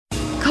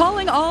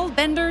Calling all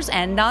benders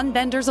and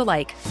non-benders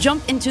alike.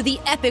 Jump into the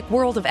epic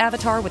world of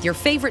Avatar with your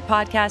favorite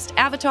podcast,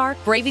 Avatar: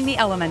 Braving the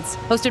Elements.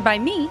 Hosted by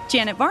me,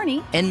 Janet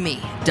Varney. And me,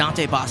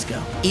 Dante Bosco.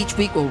 Each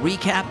week we'll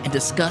recap and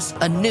discuss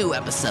a new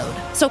episode.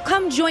 So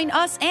come join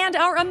us and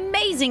our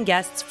amazing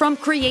guests, from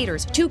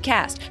creators to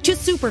cast to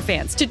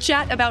superfans, to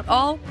chat about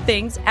all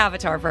things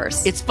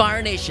Avatarverse. It's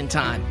Fire Nation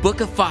time.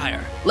 Book of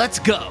Fire. Let's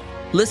go.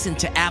 Listen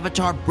to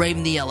Avatar: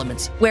 Braving the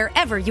Elements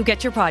wherever you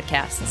get your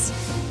podcasts.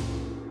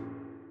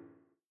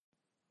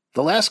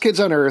 The Last Kids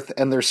on Earth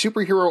and their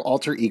superhero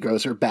alter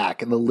egos are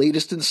back in the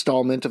latest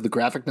installment of the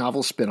graphic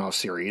novel spin-off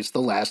series, The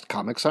Last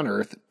Comics on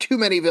Earth: Too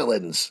Many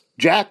Villains.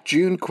 Jack,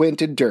 June,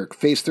 Quint, and Dirk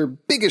face their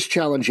biggest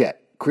challenge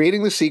yet,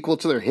 creating the sequel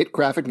to their hit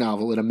graphic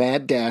novel in a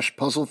mad dash,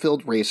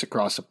 puzzle-filled race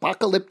across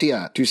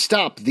Apocalyptia to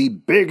stop the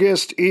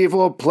biggest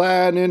evil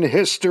plan in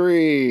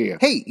history.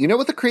 Hey, you know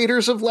what the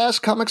creators of Last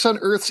Comics on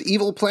Earth's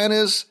evil plan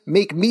is?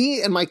 Make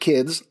me and my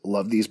kids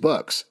love these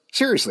books.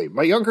 Seriously,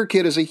 my younger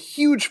kid is a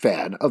huge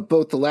fan of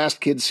both the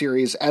Last Kids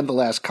series and the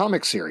Last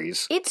Comics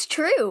series. It's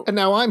true. And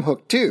now I'm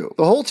hooked too.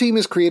 The whole team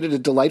has created a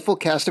delightful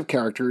cast of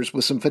characters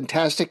with some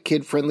fantastic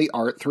kid-friendly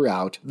art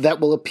throughout that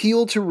will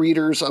appeal to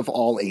readers of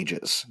all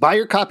ages. Buy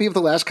your copy of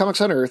The Last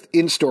Comics on Earth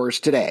in stores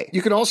today.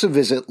 You can also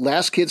visit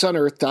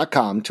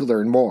LastKidsOnEarth.com to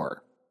learn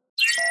more.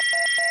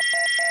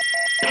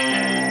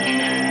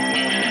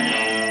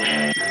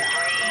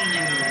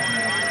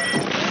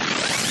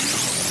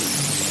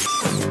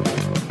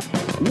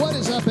 What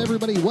is up,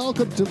 everybody?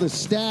 Welcome to The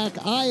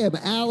Stack. I am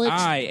Alex.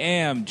 I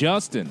am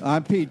Justin.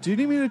 I'm Pete. Do you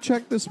need me to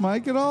check this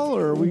mic at all,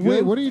 or are we Wait,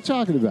 good? what are you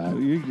talking about?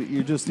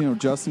 You just,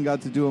 Justin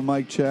got to do a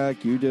mic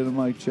check. You did a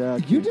mic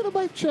check. You did a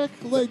mic check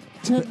like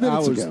 10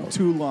 minutes hours ago.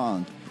 Too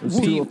long.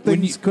 Pete,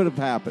 Things could have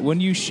happened. When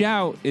you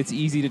shout, it's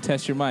easy to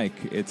test your mic.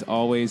 It's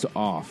always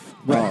off.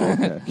 Right.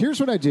 Okay. Here's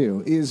what I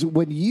do is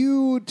when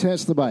you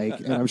test the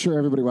mic, and I'm sure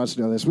everybody wants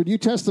to know this, when you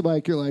test the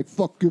mic, you're like,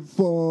 fucking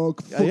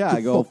fuck. Yeah,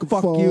 I go,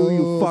 fuck you,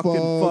 you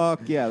fucking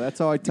fuck. Yeah, that's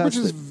how I test Which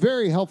is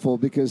very helpful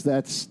because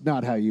that's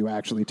not how you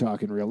actually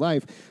talk in real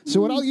life. So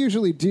what I'll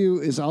usually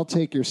do is I'll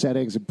take your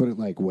settings and put it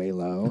like way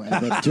low,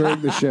 and then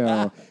during the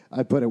show,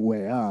 I put it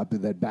way up,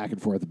 and then back and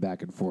forth and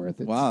back and forth.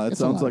 Wow, that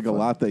sounds like a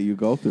lot that you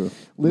go through.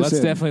 Let's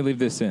Listen, definitely leave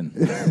this in.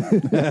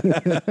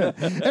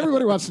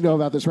 everybody wants to know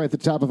about this right at the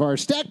top of our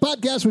Stack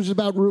podcast, which is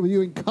about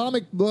reviewing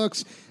comic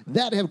books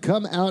that have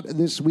come out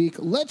this week.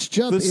 Let's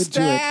jump into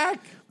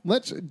Stack!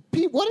 it.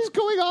 Pete, what is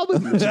going on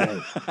with you today?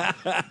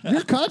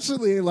 You're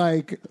constantly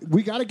like,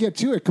 we got to get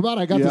to it. Come on,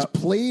 I got this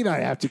plane I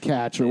have to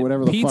catch or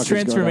whatever the Pete's fuck is going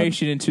on.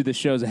 transformation into the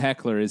show's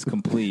heckler is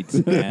complete,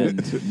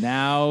 and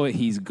now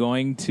he's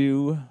going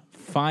to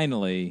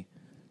finally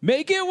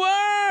make it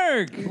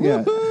work.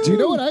 Yeah. Do you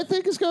know what I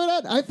think is going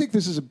on? I think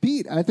this is a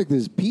Pete. I think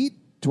this is Pete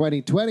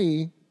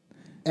 2020.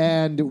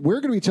 And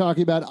we're going to be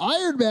talking about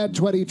Iron Man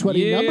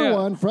 2020, number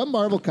 1 from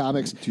Marvel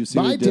Comics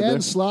by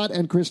Dan Slott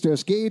and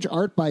Christos Gage,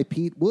 art by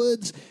Pete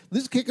Woods.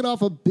 This is kicking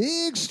off a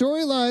big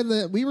storyline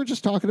that we were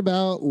just talking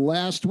about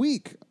last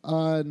week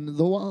on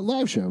the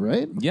live show,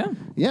 right? Yeah.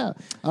 Yeah.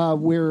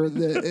 I'm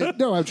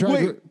trying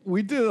Wait,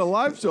 we did a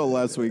live show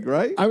last week,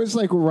 right? I was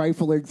like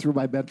rifling through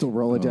my mental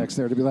Rolodex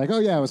there to be like, oh,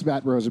 yeah, it was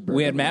Matt Rosenberg.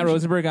 We had Matt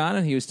Rosenberg on,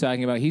 and he was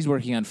talking about he's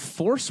working on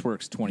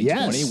ForceWorks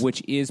 2020,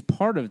 which is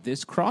part of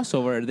this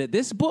crossover that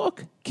this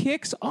book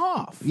kicks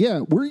off. Yeah.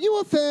 Were you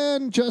a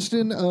fan,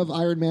 Justin, of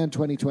Iron Man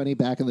 2020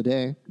 back in the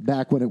day?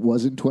 Back when it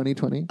wasn't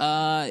 2020?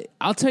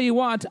 I'll tell you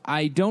what,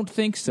 I don't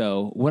think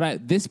so.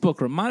 What this book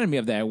reminded me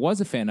of that I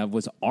was a fan of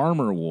was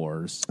Armor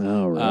Wars.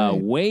 Oh, right.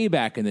 Way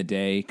back in the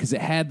day, because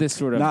it had this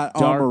sort of Not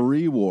dark...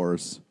 Armory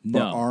Wars, but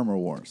No. Armor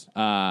Wars.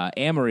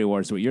 Amory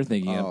Wars is what you're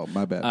thinking of. Oh,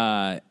 my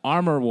bad.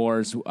 Armor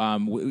Wars, it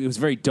was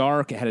very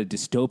dark. It had a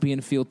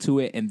dystopian feel to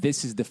it, and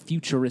this is the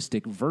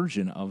futuristic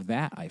version of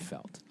that, I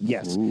felt.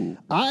 Yes.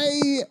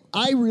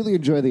 I really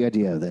enjoy the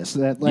idea of this,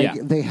 that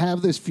they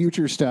have this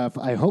future stuff.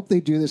 I hope they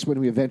do this when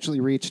we eventually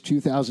reach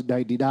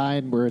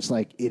 2099, where it's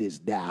like, it is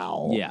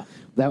now. Yeah.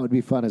 That would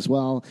be fun as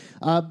well.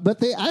 But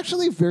they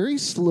actually very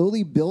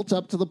slowly built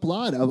up to the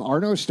plot of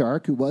Arno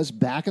Stark, who was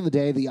back in the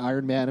day the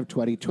Iron Man of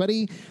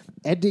 2020,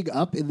 ending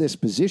up in this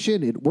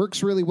position. It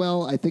works really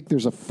well. I think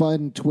there's a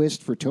fun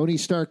twist for Tony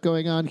Stark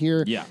going on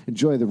here. Yeah.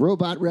 Enjoy the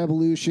robot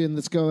revolution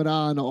that's going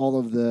on, all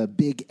of the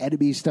big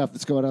enemy stuff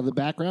that's going on in the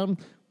background.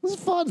 This is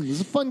fun. This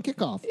is a fun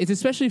kickoff. It's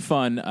especially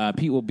fun.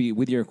 Pete will be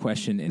with your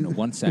question in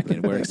 1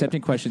 second. We're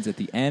accepting questions at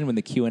the end when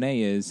the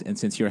Q&A is, and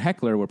since you're a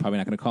heckler, we're probably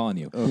not going to call on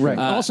you. Okay. Right.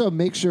 Also,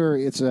 make sure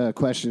it's a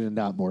question and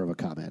not more of a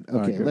comment.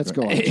 Okay, let's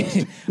go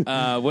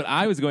on. What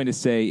I was going to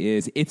say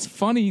is it's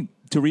funny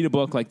to read a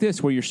book like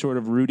this where you're sort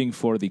of rooting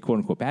for the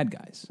quote-unquote bad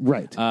guys.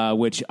 Right.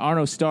 Which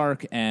Arno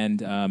Stark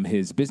and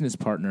his business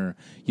partner,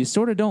 you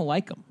sort of don't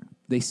like them.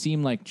 They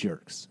seem like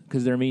jerks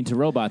because they're mean to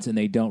robots and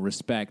they don't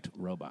respect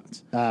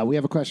robots. We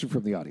have a question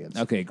from the audience.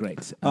 Okay,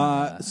 great. So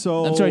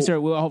I'm sorry, sir.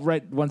 I'll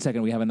write 1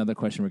 second. We have another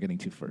question we're getting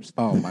to first.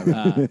 Oh, my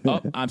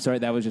bad. I'm sorry.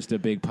 That was just a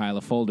big pile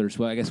of folders.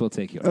 Well, I guess we'll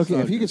take yours.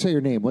 Okay, if you could say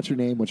your name. What's your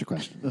name? What's your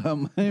question?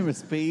 My name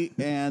is Pete,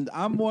 and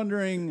I'm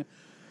wondering,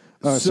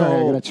 Oh,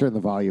 sorry, I got to turn the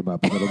volume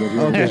up a little bit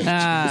here. Okay.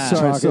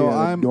 Sorry, Talking at a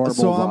I'm normal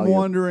volume.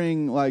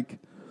 wondering, like,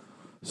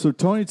 so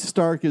Tony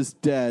Stark is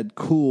dead,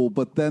 cool,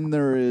 but then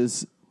there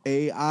is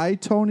AI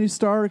Tony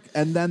Stark,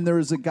 and then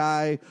there's a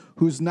guy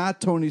who's not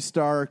Tony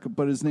Stark,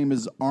 but his name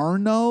is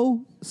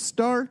Arno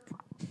Stark.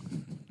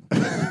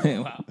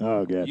 Wow.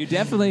 Oh, good. You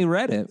definitely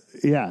read it.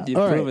 Yeah. You've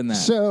All right. proven that.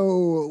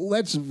 So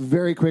let's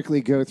very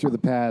quickly go through the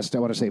past, I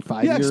want to say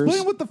 5 Yeah, years.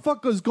 explain what the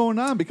fuck is going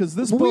on, because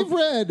this Well, book... we've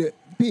read,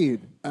 Pete,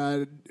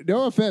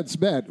 no offense,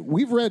 Matt,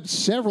 we've read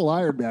several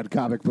Iron Man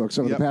comic books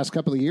over Yep. the past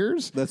couple of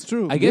years. That's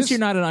true. I guess you're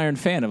not an Iron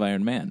fan of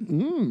Iron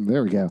Man.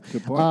 There we go.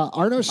 Good point.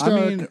 Arno Stark.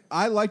 I mean,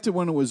 I liked it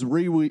when it was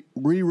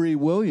Riri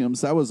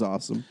Williams. That was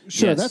awesome.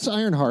 sure, Yes. that's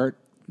Ironheart.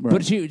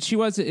 But she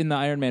was in the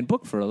Iron Man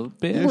book for a little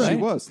bit, Yeah, right? she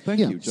was. Thank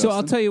Yeah. you, Justin. So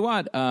I'll tell you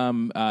what.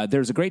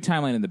 There's a great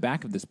timeline in the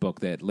back of this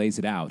book that lays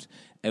it out,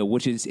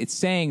 which is it's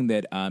saying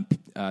that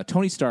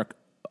Tony Stark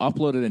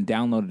uploaded and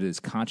downloaded his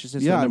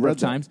consciousness Yeah, a I number read of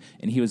times,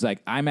 and he was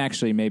like, "I'm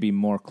actually maybe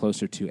more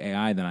closer to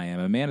AI than I am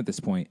a man at this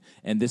point."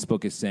 And this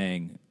book is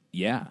saying,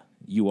 "Yeah,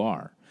 you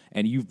are."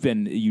 And you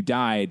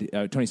died.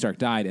 Tony Stark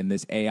died, and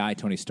this AI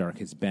Tony Stark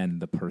has been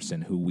the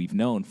person who we've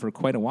known for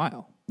quite a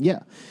while. Yeah.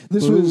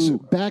 This was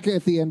back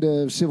at the end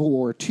of Civil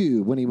War II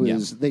when he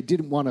was, Yeah. they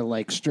didn't want to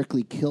like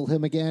strictly kill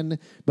him again,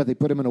 but they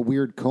put him in a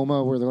weird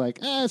coma where they're like,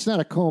 it's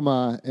not a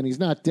coma and he's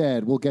not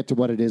dead. We'll get to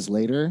what it is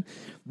later.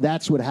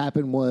 That's what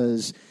happened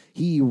was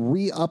he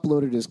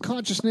re-uploaded his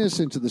consciousness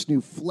into this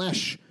new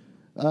flesh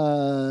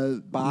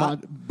body.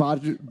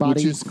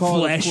 Which is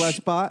called a flesh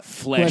bot.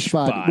 Flesh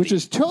body. which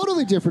is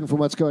totally different from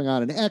what's going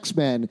on in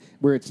X-Men,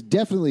 where it's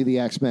definitely the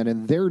X-Men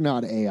and they're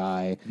not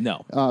AI.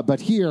 No. But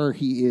here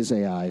he is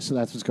AI, so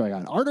that's what's going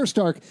on. Arno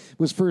Stark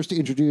was first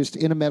introduced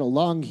in a metal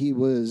lung. He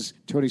was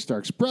Tony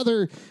Stark's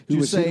brother. Who Did you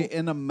was say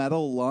in a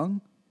metal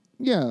lung?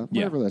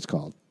 whatever that's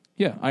called.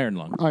 Yeah, Iron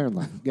Lung. Iron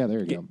lung. Yeah, there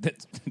you go.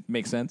 That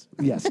makes sense.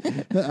 Yes.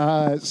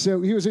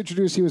 So he was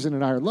introduced. He was in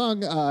an iron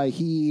lung.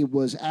 He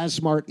was as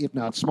smart, if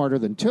not smarter,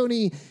 than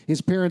Tony.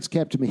 His parents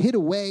kept him hid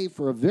away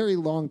for a very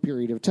long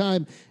period of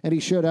time, and he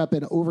showed up.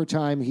 And over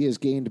time, he has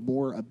gained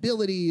more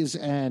abilities,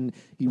 and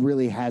he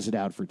really has it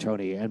out for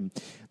Tony. And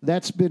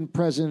that's been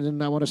present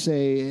in, I want to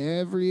say,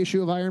 every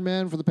issue of Iron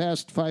Man for the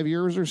past 5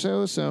 years or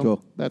so. So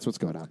Cool. That's what's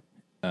going on.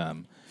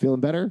 Feeling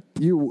better?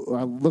 You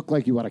look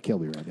like you want to kill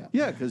me right now.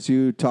 Yeah, because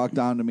you talk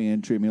down to me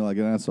and treat me like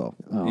an asshole.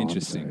 Oh, I'm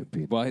Interesting. sorry,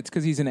 Pete. Well, it's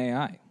because he's an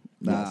AI.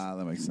 Nah,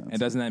 that makes sense. And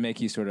doesn't that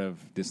make you sort of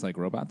dislike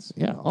robots?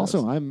 Yeah.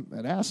 Also, I'm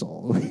an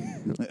asshole.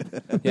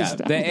 Yeah.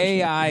 The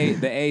AI,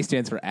 the A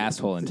stands for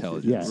asshole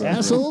intelligence. Yeah.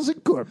 Assholes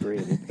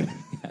Incorporated.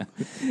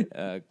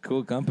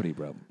 Cool company,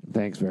 bro.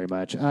 Thanks very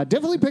much.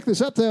 Definitely pick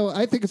this up, though.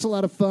 I think it's a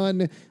lot of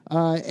fun.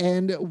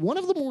 And one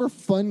of the more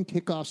fun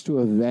kickoffs to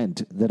an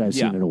event that I've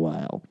seen in a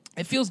while.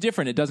 It feels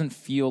different. It doesn't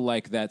feel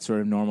like that sort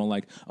of normal,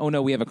 like, oh,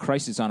 no, we have a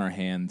crisis on our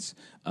hands.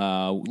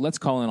 Let's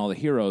call in all the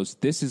heroes.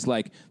 This is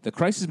like the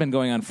crisis has been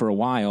going on for a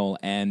while,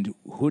 and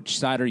which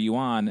side are you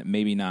on?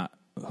 Maybe not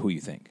who you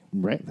think.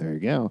 Right, there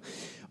you go.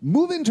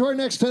 Moving to our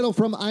next title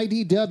from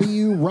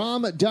IDW,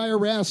 Rom Dire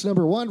Wrath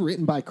 #1,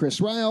 written by Chris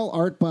Ryall,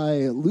 art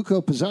by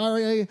Luco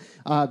Pizzare,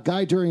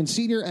 Guy Durian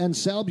Sr., and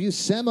Sal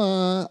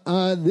Buscema.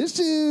 This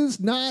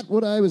is not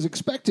what I was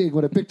expecting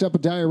when I picked up a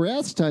Dire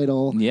Wrath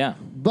title. Yeah.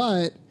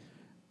 But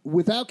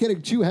without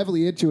getting too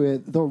heavily into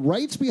it, the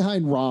rights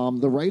behind Rom,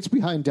 the rights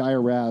behind Dire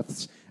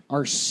Wraths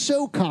are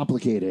so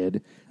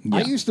complicated. Yeah.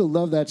 I used to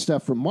love that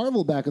stuff from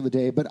Marvel back in the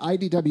day, but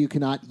IDW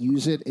cannot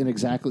use it in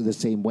exactly the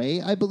same way,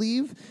 I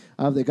believe.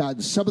 They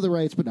got some of the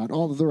rights, but not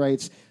all of the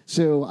rights.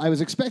 So I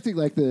was expecting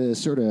like the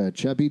sort of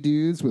chubby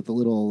dudes with the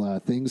little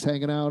things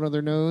hanging out on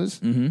their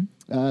nose. Mm-hmm.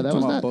 That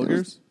was not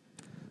boogers?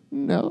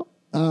 No.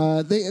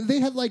 They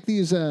had like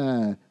these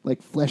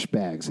like flesh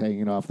bags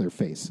hanging off their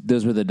face.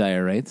 Those were the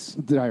Dire Wraiths?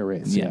 The Dire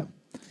Wraiths, yeah.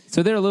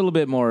 So they're a little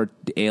bit more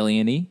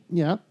alien-y.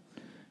 Yeah.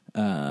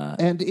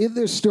 And in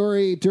this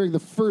story, during the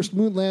first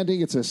moon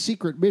landing, it's a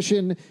secret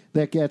mission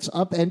that gets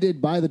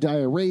upended by the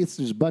Dire Wraiths.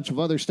 There's a bunch of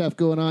other stuff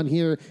going on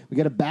here. We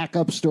got a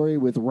backup story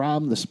with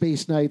Rom, the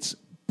Space Knights,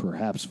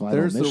 perhaps final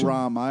There's mission. the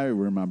Rom I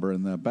remember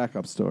in the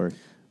backup story.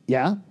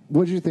 Yeah?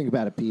 What did you think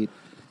about it, Pete?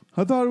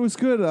 I thought it was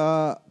good.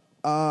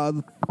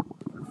 The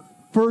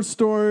first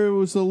story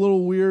was a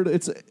little weird.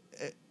 It's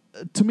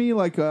to me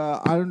like I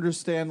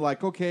understand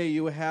like okay,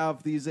 you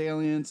have these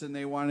aliens and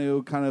they want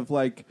to kind of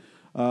like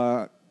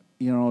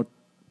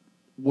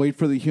wait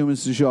for the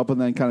humans to show up and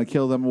then kind of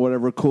kill them or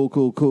whatever.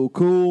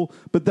 Cool.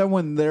 But then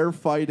when they're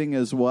fighting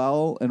as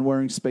well and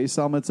wearing space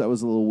helmets, that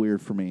was a little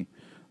weird for me.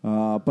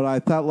 But I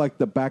thought like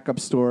the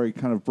backup story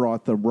kind of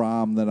brought the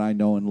Rom that I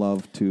know and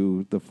love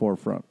to the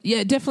forefront. Yeah,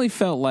 it definitely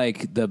felt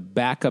like the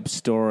backup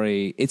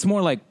story. It's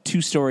more like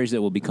two stories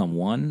that will become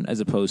one as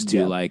opposed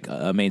to like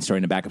a main story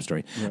and a backup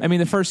story. Right. I mean,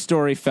 the first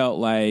story felt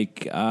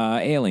like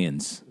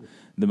Aliens,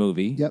 the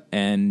movie. Yep.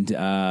 And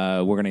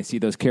we're going to see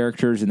those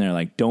characters and they're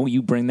like, don't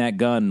you bring that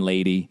gun,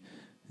 lady.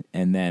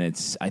 And then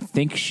I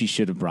think she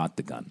should have brought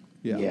the gun.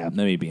 Yeah. Let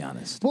me be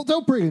honest. Well,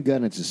 don't bring a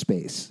gun into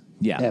space.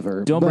 Yeah.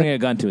 ever. Don't But bring a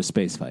gun to a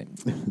space fight.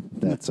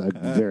 That's a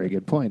very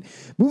good point.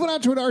 Moving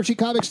on to an Archie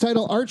Comics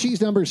title,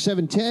 Archie's number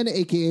 710,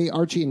 a.k.a.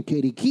 Archie and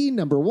Katie Keene,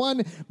 number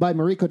 1, by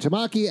Mariko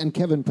Tamaki and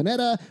Kevin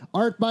Panetta,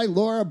 art by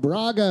Laura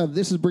Braga.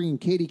 This is bringing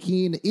Katie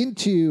Keene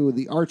into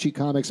the Archie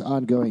Comics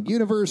ongoing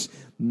universe,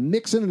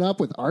 mixing it up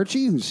with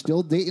Archie, who's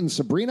still dating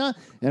Sabrina,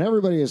 and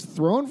everybody is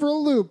thrown for a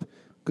loop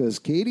because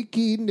Katie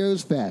Keene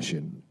knows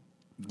fashion.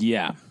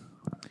 Yeah.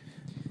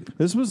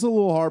 This was a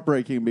little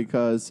heartbreaking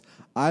because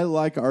I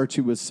like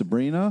Archie with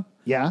Sabrina.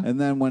 Yeah. And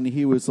then when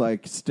he was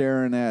like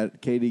staring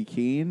at Katie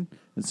Keene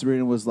and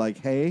Sabrina was like,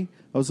 hey,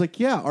 I was like,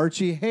 yeah,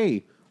 Archie,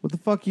 hey, what the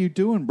fuck are you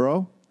doing,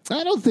 bro?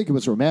 I don't think it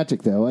was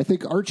romantic, though. I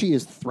think Archie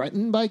is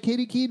threatened by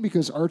Katie Keene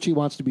because Archie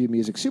wants to be a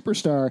music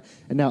superstar,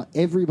 and now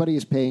everybody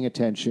is paying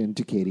attention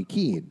to Katie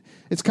Keene.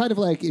 It's kind of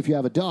like if you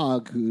have a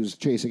dog who's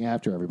chasing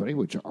after everybody,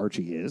 which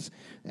Archie is,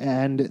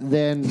 and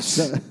then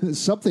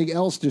something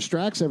else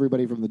distracts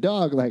everybody from the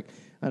dog, like,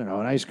 I don't know,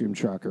 an ice cream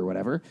truck or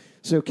whatever.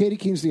 So Katie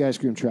Keene's the ice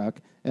cream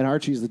truck, and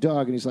Archie's the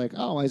dog, and he's like,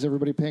 oh, why is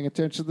everybody paying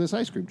attention to this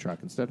ice cream truck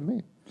instead of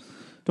me?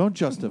 Don't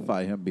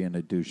justify him being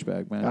a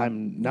douchebag, man.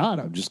 I'm not.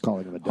 I'm just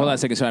calling him a dog. Hold on a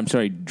second. So I'm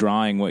sorry,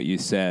 drawing what you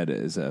said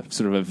is a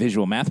sort of a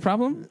visual math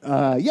problem?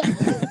 Yeah.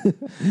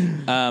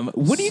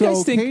 What do you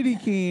guys think? Katie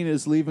Keene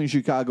is leaving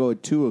Chicago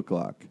at 2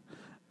 o'clock.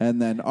 And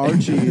then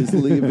Archie is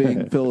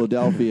leaving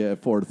Philadelphia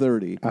at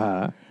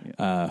 4:30.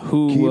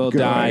 Who Keep will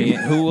die? going.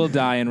 Who will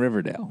die in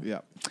Riverdale? Yeah.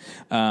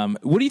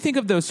 What do you think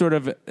of those sort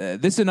of?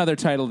 This is another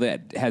title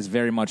that has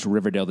very much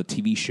Riverdale, the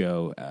TV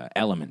show,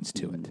 elements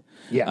to it.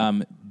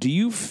 Yeah. Do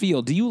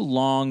you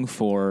long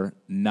for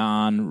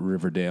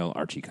non-Riverdale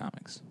Archie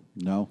comics?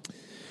 No.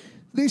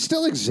 They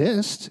still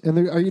exist. And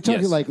are you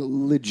talking Yes. like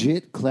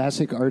legit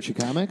classic Archie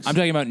comics? I'm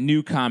talking about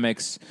new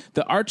comics.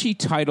 The Archie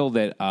title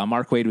that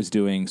Mark Waid was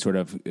doing, sort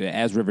of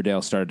as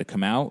Riverdale started to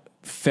come out,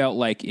 felt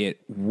like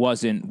it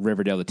wasn't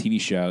Riverdale, the TV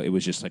show. It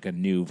was just like a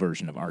new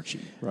version of Archie.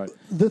 Right.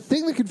 The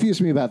thing that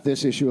confused me about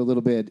this issue a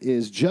little bit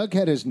is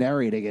Jughead is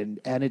narrating,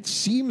 and it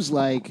seems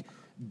like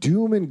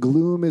doom and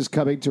gloom is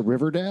coming to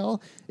Riverdale,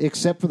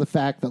 except for the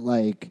fact that,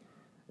 like,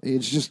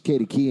 it's just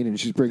Katie Keene, and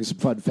she's bringing some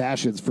fun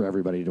fashions for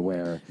everybody to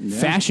wear.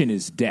 Fashion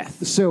is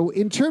death. So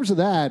in terms of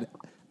that,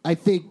 I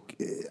think,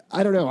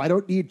 I don't know, I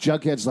don't need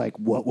Jughead's, like,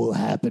 what will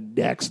happen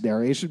next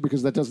narration,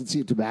 because that doesn't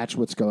seem to match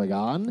what's going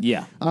on.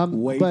 Yeah.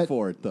 Wait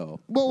for it, though.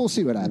 Well, we'll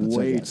see what happens. I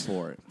Wait guess.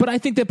 for it. But I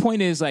think the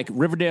point is, like,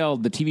 Riverdale,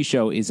 the TV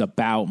show, is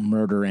about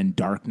murder and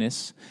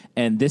darkness.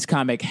 And this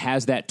comic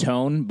has that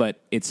tone,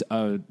 but it's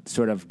a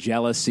sort of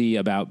jealousy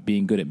about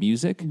being good at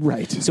music.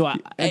 Right. So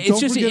And it's don't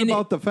just forget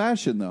about the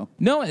fashion, though.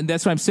 No, and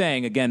that's what I'm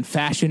saying. Again,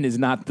 fashion is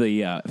not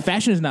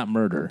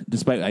murder,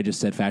 despite I just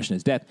said fashion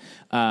is death.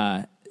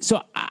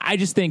 So I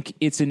just think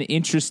it's an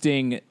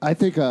interesting. I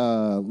think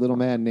a little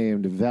man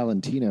named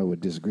Valentino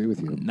would disagree with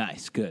you.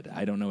 Nice, good.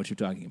 I don't know what you're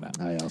talking about.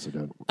 I also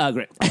don't.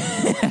 Great.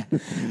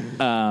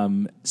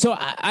 So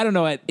I don't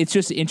know. It's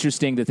just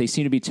interesting that they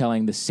seem to be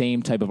telling the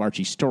same type of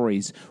Archie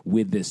stories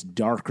with this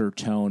darker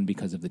tone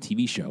because of the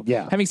TV show.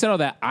 Yeah. Having said all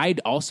that, I'd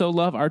also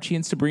love Archie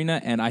and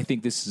Sabrina, and I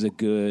think this is a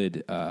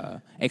good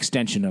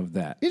extension of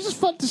that. It's just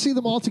fun to see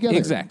them all together.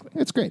 Exactly.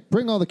 It's great.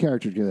 Bring all the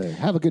characters together.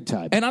 Have a good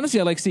time. And honestly,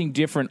 I like seeing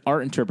different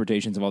art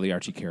interpretations of all the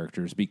Archie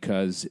characters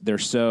because they're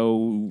so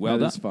well That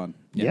done. is fun.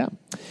 Yeah.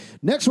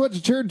 Next one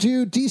to turn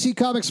to, DC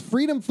Comics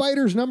Freedom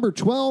Fighters number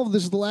 12.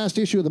 This is the last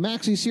issue of the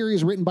Maxi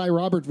series, written by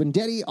Robert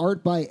Venditti,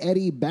 art by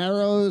Eddie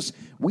Barrows.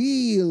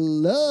 We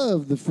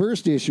love the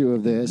first issue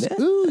of this.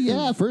 Ooh,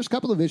 yeah, first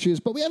couple of issues,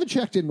 but we haven't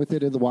checked in with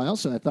it in a while,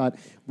 so I thought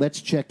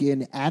let's check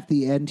in at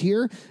the end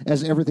here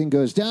as everything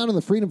goes down and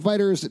the Freedom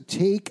Fighters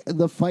take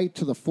the fight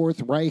to the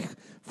Fourth Reich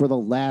for the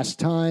last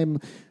time.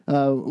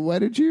 Why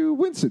did you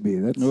wince at me?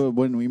 That's,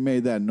 When we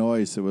made that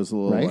noise, it was a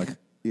little Reich? like,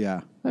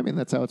 yeah. I mean,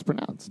 that's how it's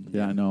pronounced.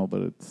 Yeah, I know,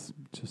 but it's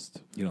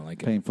just You don't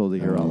like it. painful to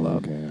hear out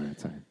loud. Okay, all right,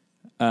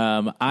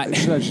 sorry.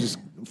 Should I just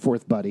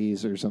Fourth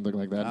Buddies or something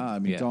like that? I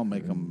mean, Yeah. don't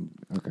make them.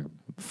 Okay.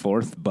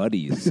 Fourth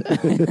buddies.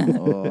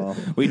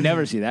 We'd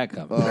never see that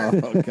coming.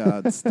 Oh,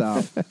 God,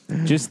 stop.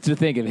 Just to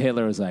think if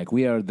Hitler was like,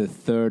 we are the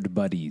third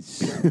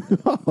buddies.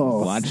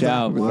 Watch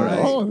out.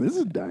 Oh, this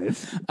is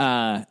nice.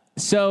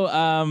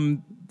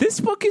 So this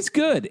book is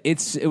good.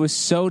 It was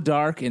so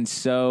dark and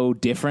so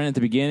different at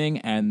the beginning,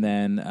 and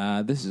then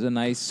this is a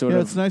nice sort Yeah,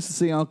 of it's nice to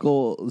see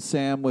Uncle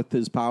Sam with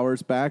his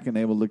powers back and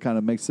able to kind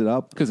of mix it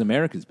up. because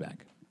America's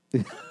back.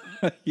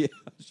 Yeah,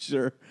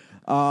 sure.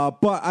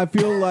 But I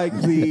feel like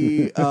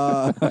we're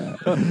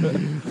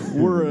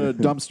a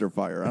dumpster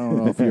fire. I don't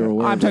know if you're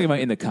aware. I'm of talking that. about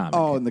in the comic.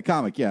 Oh, in the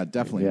comic, yeah,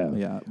 definitely. Yeah.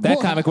 Yeah. That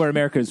Well, comic where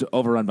America is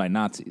overrun by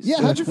Nazis.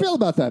 Yeah, how'd you feel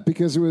about that?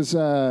 Because it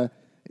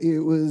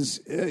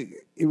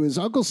was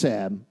Uncle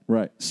Sam,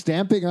 Right.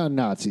 stamping on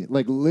Nazis,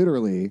 like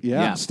literally,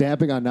 Yeah.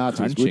 stamping on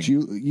Nazis, Crunching. which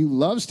you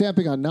love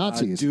stamping on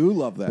Nazis. I do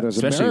love that. But as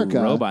Especially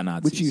America, robot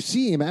Nazis. which you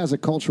seem as a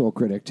cultural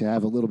critic to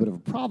have a little bit of a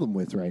problem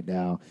with right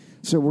now.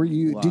 So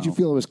did you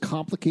feel it was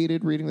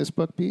complicated reading this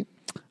book, Pete?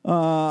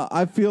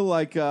 I feel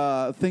like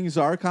things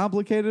are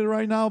complicated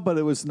right now, but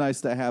it was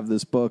nice to have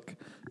this book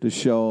to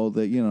show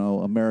that,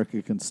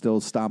 America can still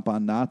stomp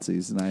on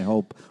Nazis, and I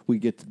hope we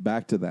get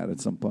back to that at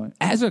some point.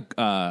 As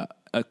a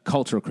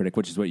cultural critic,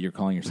 which is what you're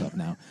calling yourself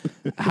now,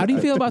 how do you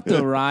feel about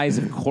the rise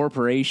of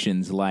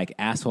corporations like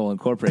Asshole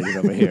Incorporated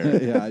over here?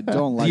 Yeah, I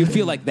don't like Do you it.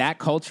 feel like that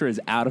culture is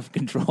out of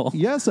control?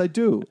 Yes, I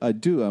do.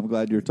 I'm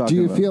glad you're talking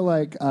Do you about feel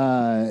like,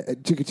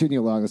 to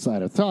continue along this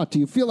line of thought, do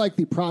you feel like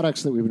the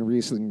products that we've been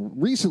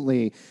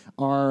recently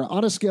are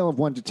on a scale of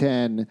 1 to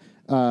 10,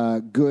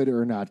 good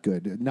or not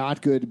good?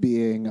 Not good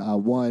being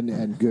 1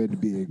 and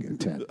good being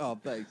 10. Oh,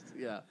 thanks.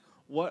 Yeah.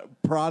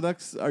 What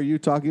products are you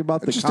talking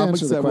about? The Just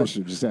comics answer the that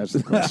question. Just answer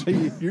the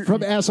question. You're-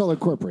 From Asshole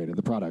Incorporated,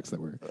 the products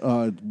that were.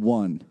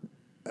 1.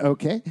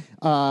 Okay.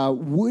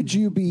 Would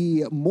you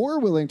be more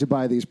willing to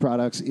buy these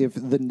products if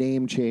the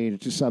name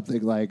changed to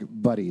something like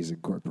Buddies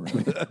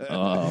Incorporated?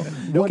 Oh,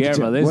 What to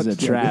careful! do? This What is a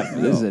to do? trap.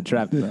 This is a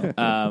trap.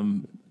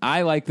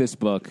 I like this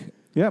book,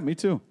 Yeah, me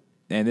too.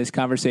 and this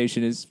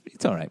conversation it's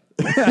all right.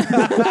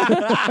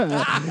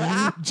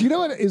 Do you know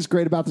what is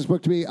great about this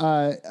book to me?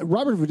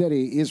 Robert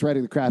Venditti is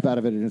writing the crap out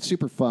of it, and it's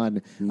super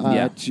fun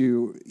like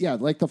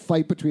the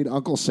fight between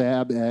Uncle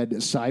Sam and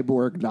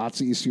cyborg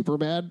Nazi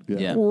Superman.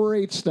 Yeah.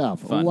 Great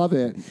stuff. Fun. Love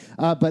it.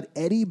 But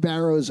Eddie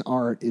Barrow's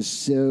art is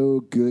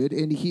so good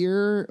in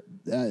here.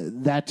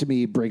 That to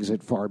me brings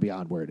it far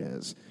beyond where it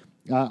is.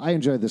 I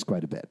enjoyed this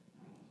quite a bit.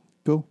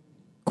 Cool.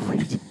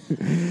 Great.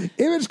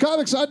 Image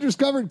Comics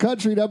Undiscovered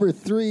Country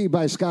 #3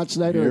 by Scott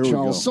Snyder Here and we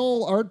Charles go.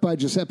 Soule. Art by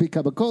Giuseppe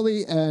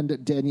Cabacoli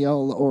and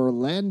Danielle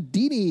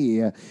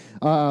Orlandini.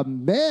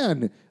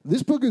 Man,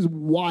 this book is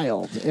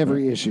wild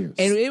every issue.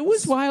 And it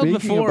was wild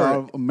Speaking before.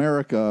 about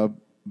America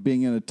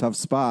being in a tough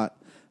spot,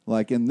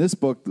 like in this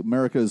book,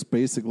 America is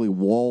basically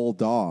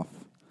walled off.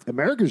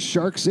 America's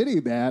Shark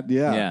City, man.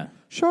 Yeah.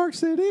 Shark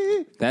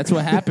City. That's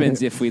what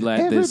happens if we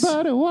let this.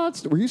 Everybody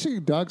wants to. Were you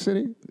singing Dog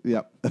City?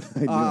 Yep.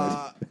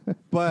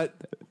 But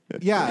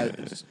yeah,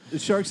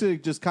 Shark City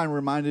just kind of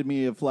reminded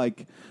me of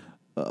like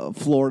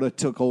Florida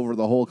took over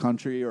the whole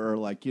country, or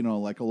like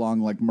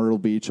along like Myrtle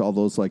Beach, all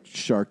those like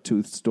shark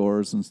tooth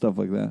stores and stuff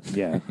like that.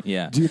 Yeah.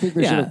 Yeah. Do you think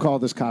they should Yeah. have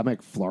called this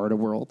comic Florida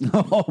World?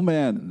 Oh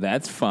man,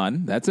 That's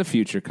fun. That's a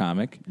future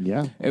comic.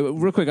 Yeah.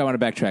 Real quick, I want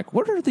to backtrack.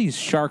 What are these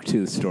shark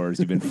tooth stores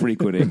you've been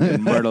frequenting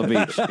in Myrtle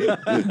Beach?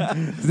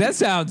 That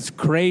sounds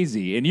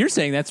crazy, and you're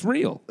saying that's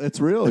real. it's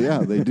real. Yeah,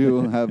 they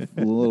do have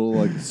little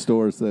like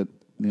stores that.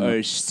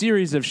 A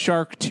series of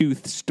shark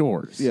tooth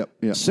stores. Yep.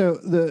 So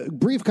the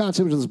brief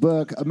concept of this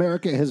book,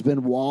 America has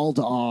been walled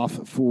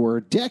off for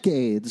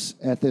decades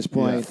at this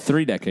point.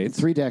 3 decades.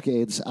 3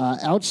 decades.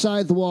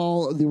 Outside the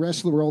wall, the rest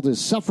of the world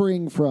is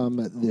suffering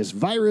from this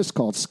virus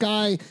called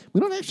Sky. We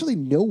don't actually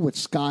know what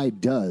Sky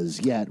does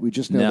yet. We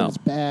just know No. that it's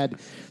bad.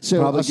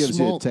 So Probably gives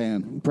you a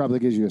tan. Probably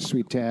gives you a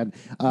sweet tan.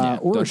 Yeah,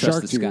 or don't a trust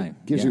shark the tooth. Sky.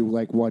 Gives Yeah. you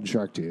like one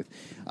shark tooth.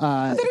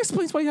 That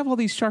explains why you have all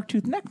these shark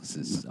tooth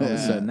necklaces. All of a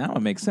sudden, now it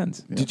makes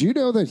sense. Did you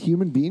know that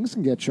human beings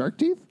can get shark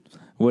teeth?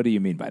 What do you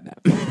mean by that?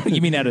 You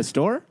mean at a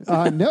store?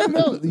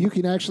 No. You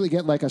can actually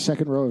get like a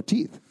second row of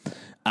teeth.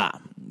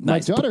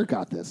 Nice. My daughter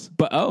got this.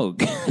 But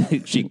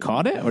she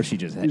caught it, or she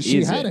just had?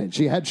 She had it.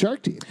 She had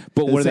shark teeth.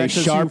 But were Is they that 'cause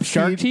you sharp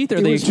shark feed- teeth, or It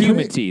are they was human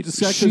great. teeth? Just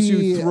because She-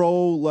 you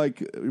throw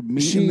like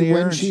meat in the air.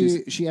 When and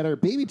she's- she had her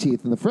baby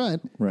teeth in the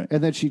front, Right.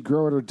 and then she'd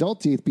grow her adult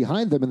teeth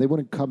behind them, and they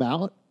wouldn't come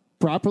out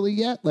properly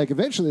yet. Like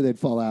eventually they'd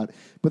fall out,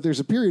 but there's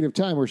a period of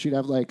time where she'd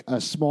have like a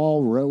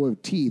small row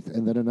of teeth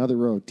and then another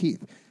row of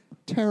teeth.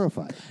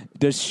 Terrifying.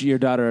 Does your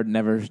daughter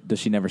never? Does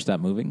she never stop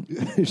moving,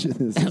 This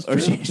is or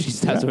true. she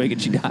stops moving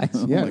and she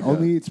dies? Yeah,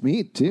 only eats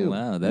meat too.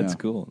 Wow, that's Yeah.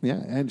 cool.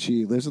 Yeah, and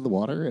she lives in the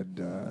water,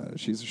 and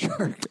she's a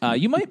shark.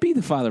 You might be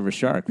the father of a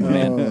shark,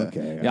 man.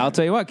 okay. Yeah, I'll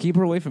tell you what. Keep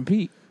her away from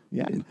Pete.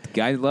 Yeah. The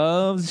guy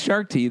loves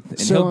shark teeth, and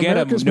So he'll get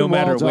America's him no been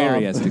matter walled where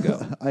he off. has to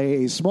go.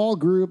 A small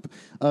group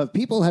of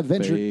people have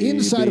ventured Baby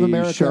inside of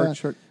America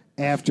shark.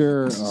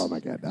 after, oh my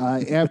God,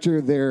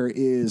 after there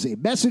is a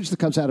message that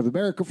comes out of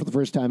America for the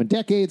first time in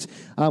decades.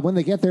 When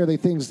they get there, they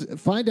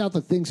find out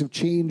that things have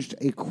changed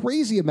a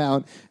crazy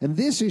amount. And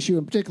this issue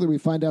in particular, we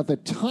find out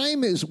that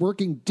time is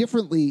working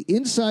differently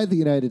inside the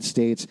United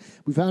States.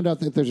 We found out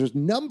that there's a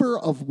number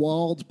of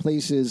walled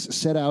places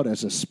set out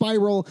as a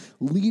spiral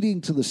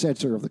leading to the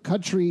center of the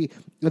country.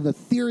 And the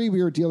theory we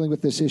are dealing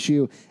with this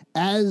issue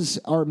as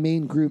our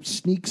main group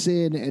sneaks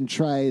in and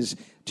tries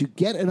to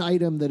get an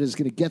item that is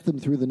going to get them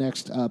through the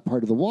next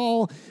part of the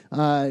wall,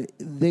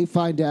 they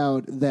find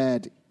out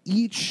that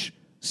each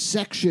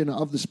section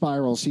of the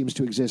spiral seems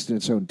to exist in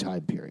its own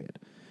time period,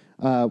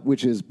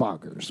 which is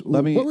bonkers.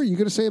 What were you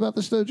going to say about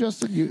this, though,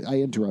 Justin?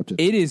 I interrupted.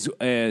 It is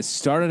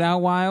started out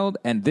wild,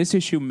 and this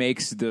issue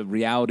makes the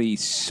reality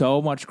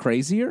so much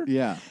crazier.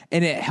 Yeah.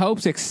 And it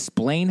helps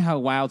explain how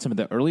wild some of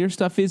the earlier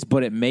stuff is,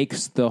 but it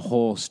makes the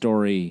whole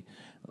story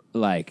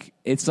like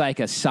it's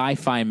like a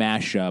sci-fi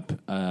mashup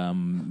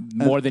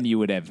more than you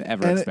would have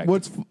ever And expected.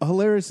 what's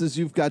hilarious is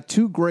you've got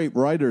two great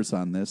writers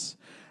on this,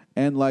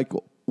 and like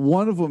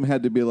one of them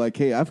had to be like,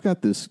 "Hey, I've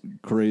got this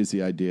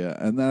crazy idea,"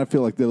 and then I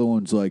feel like the other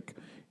one's like,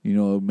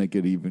 make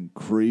it even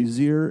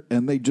crazier.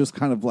 And they just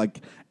kind of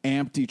like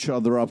amped each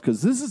other up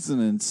because this is an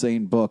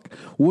insane book.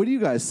 What do you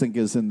guys think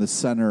is in the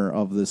center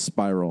of this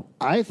spiral?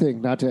 I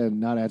think, not to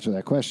not answer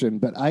that question,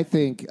 but I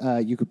think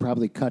you could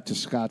probably cut to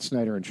Scott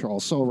Snyder and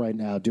Charles Soule right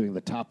now doing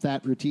the Top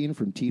That routine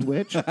from Teen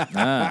Witch.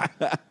 I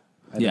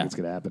think it's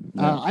going to happen.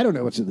 I don't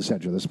know what's in the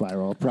center of the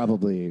spiral.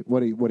 Probably.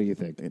 What do you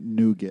think?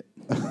 Nougat.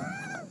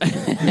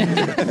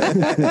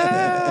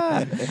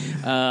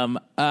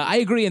 I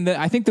agree, and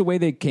I think the way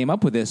they came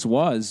up with this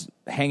was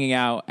hanging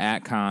out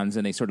at cons,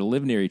 and they sort of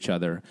live near each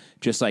other,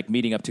 just like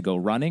meeting up to go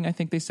running. I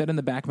think they said in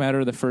the back matter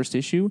of the first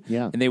issue,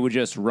 and they would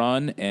just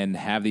run and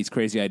have these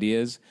crazy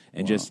ideas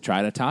and just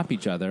try to top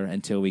each other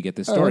until we get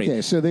this story.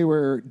 Okay, so they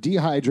were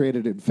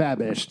dehydrated and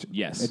famished,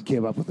 and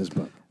came up with this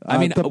book. I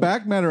mean, the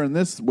back matter in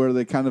this, where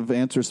they kind of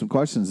answer some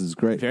questions, is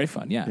great. Very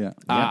fun, yeah.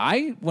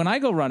 When I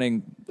go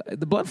running,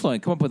 the blood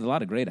flowing, come up with a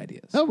lot of great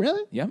ideas. Oh,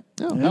 really? Yeah.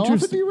 Oh, how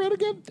often do you run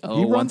again?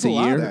 Oh, once a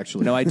year. Lot,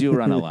 actually. No, I do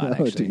run a lot,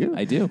 actually. Do you?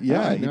 I do.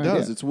 Yeah, he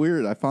does. It's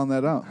weird. I found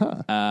that out.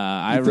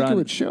 I think it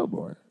would show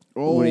more.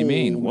 What do you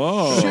mean?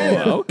 Whoa.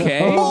 Shit. Okay.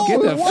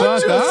 Get the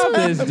fuck off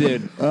this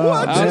dude.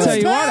 I'll tell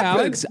you what,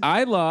 Alex.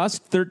 I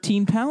lost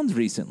 13 pounds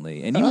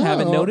recently, and you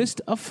haven't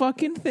noticed a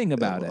fucking thing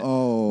about it.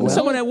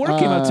 Someone at work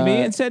came up to me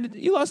and said,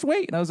 "You lost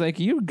weight." And I was like,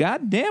 "You're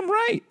goddamn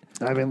right."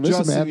 I mean, listen,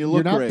 Justin, man, you're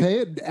you're not great.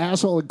 paying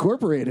Asshole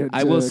Incorporated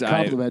I will to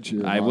compliment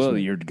you. I will.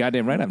 You're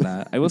goddamn right. I'm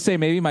not. I will say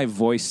maybe my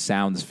voice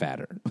sounds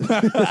fatter.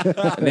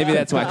 Maybe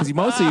that's why, because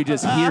mostly you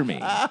just hear me.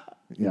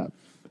 Yeah.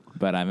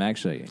 But I'm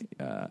actually,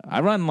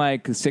 I run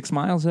like 6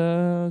 miles.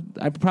 I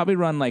probably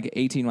run like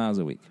 18 miles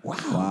a week.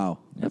 Wow.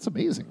 That's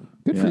amazing.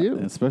 Good for you.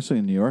 Especially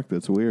in New York.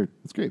 That's weird.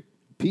 That's great.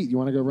 Pete, you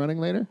want to go running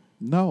later?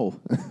 No.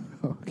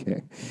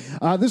 Okay.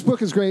 This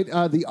book is great.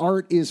 The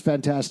art is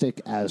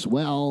fantastic as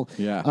well.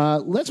 Yeah.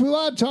 Let's move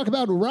on. Talk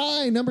about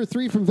Rye, number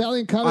 3 from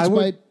Valiant Comics.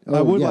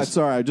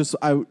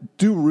 I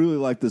do really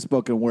like this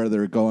book and where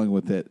they're going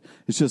with it.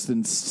 It's just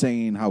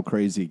insane how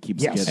crazy it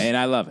keeps getting. And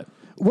I love it.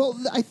 Well,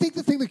 I think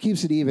the thing that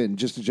keeps it even,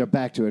 just to jump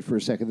back to it for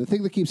a second, the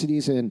thing that keeps it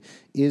even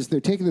is they're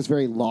taking this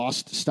very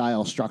Lost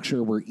style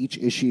structure where each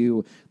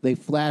issue they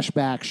flash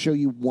back, show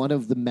you one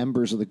of the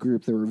members of the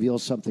group that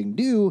reveals something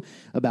new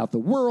about the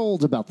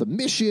world, about the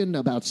mission,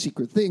 about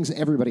secret things.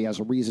 Everybody has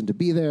a reason to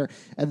be there.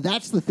 And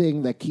that's the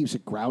thing that keeps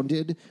it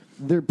grounded.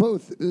 They're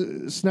both,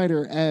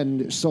 Snyder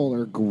and Soule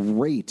are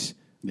great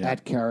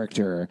at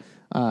character,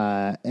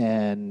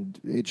 and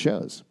it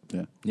shows.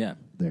 Yeah.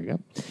 There you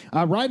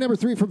go. Ride number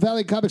 3 from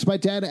Valiant Comics by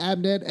Dan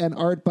Abnett and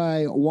art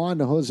by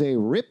Juan Jose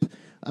Rip,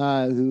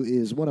 who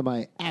is one of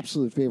my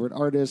absolute favorite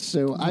artists.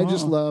 So I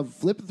just love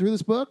flipping through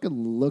this book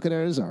and looking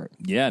at his art.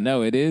 Yeah,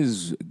 no, it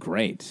is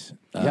great.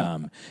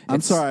 I'm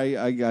sorry,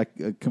 I got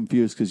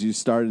confused because you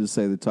started to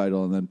say the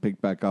title and then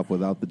picked back up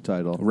without the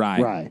title.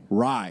 Rye.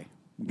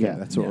 Okay,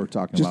 that's what we're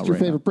talking Just about your right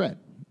favorite bread.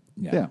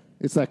 Yeah.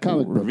 It's that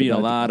comic book. Read a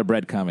lot of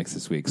bread comics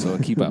this week, so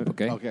keep up,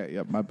 okay? Okay,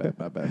 yeah, my bad.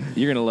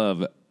 You're going to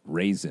love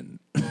raisin.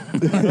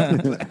 You're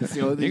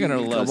going to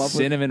love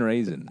cinnamon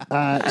raisin.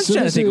 I was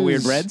trying to think of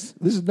weird breads.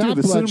 This is not Dude,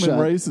 the cinnamon Bloodshot.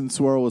 raisin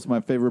swirl was my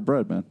favorite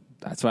bread, man.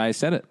 That's why I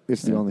said it.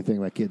 It's the only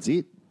thing that kids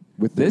eat.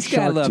 With their This guy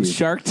shark loves teeth.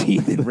 shark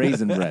teeth and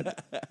raisin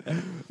bread.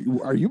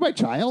 Are you my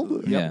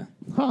child? Yeah.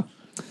 Huh.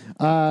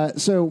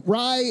 So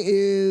Rye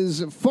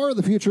is far in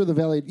the future of the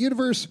Valiant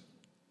universe.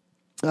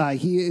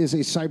 He is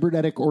a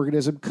cybernetic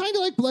organism, kind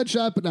of like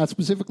Bloodshot, but not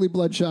specifically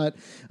Bloodshot,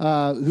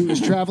 who is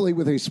traveling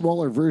with a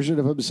smaller version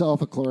of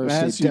himself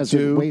across a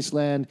desert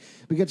wasteland.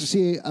 We get to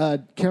see a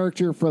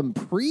character from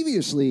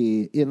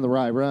previously in the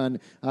Rye run,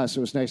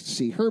 so it's nice to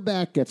see her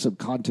back, get some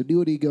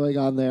continuity going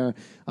on there.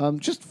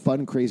 Just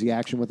fun, crazy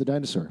action with the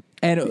dinosaur.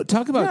 And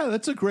talk about... Yeah,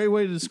 that's a great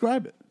way to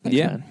describe it.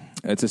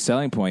 It's a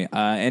selling point.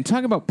 And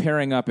talk about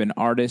pairing up an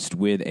artist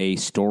with a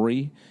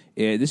story.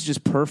 This is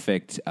just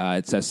perfect.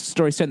 It's a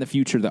story set in the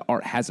future. The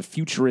art has a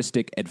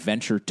futuristic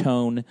adventure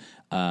tone.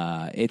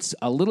 It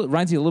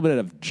reminds you a little bit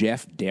of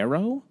Jeff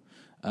Darrow.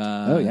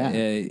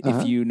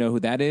 If you know who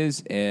that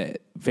is.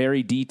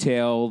 Very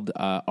detailed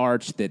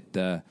art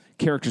that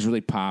characters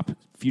really pop.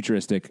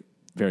 Futuristic.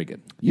 Very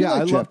good. You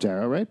like Jeff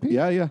Darrow, right, Pete?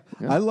 Yeah.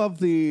 I love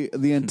the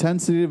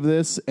intensity of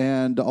this,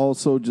 and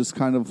also just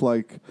kind of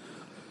like...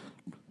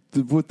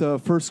 with the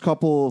first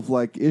couple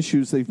of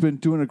issues, they've been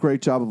doing a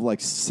great job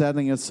of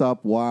setting us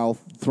up while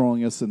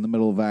throwing us in the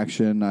middle of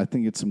action. I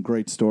think it's some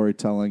great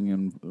storytelling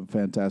and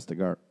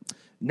fantastic art.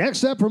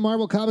 Next up from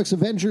Marvel Comics,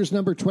 Avengers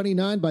number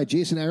 29 by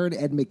Jason Aaron,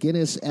 Ed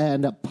McGuinness,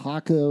 and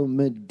Paco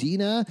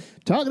Medina.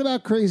 Talking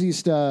about crazy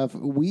stuff.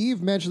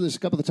 We've mentioned this a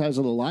couple of times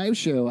on the live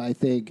show, I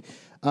think.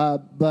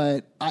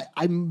 But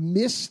I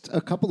missed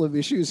a couple of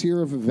issues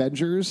here of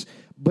Avengers,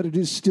 but it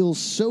is still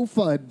so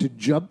fun to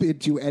jump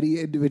into any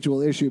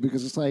individual issue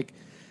because it's like,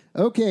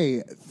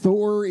 okay,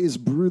 Thor is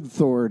Brood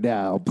Thor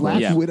now.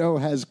 Black Widow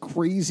has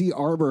crazy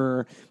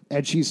armor,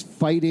 and she's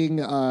fighting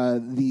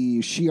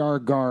the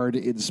Shi'ar Guard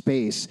in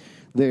space.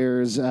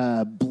 There's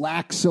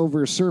Black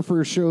Silver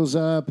Surfer shows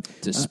up.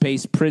 It's a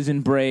space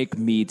prison break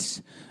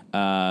meets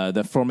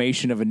the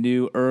formation of a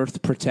new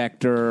Earth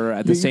protector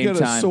at the same You get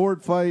time. a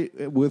sword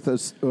fight with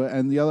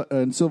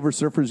and Silver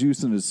Surfer's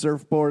using his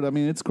surfboard. I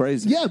mean, it's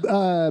crazy.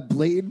 Yeah,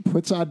 Blade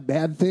puts on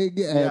Man Thing,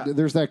 and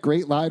there's that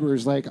great line where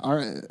he's like,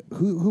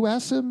 who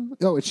asked him?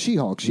 Oh, it's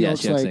She-Hulk.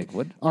 She-Hulk's She-Hulk's like,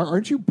 what?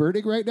 Aren't you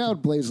burning right now?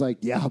 And Blade's like,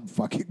 yeah, I'm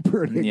fucking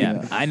burning.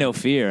 Yeah, I know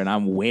fear, and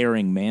I'm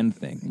wearing Man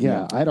Thing.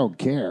 Yeah, I don't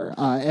care.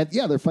 And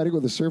yeah, they're fighting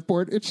with a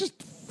surfboard. It's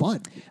just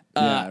fun.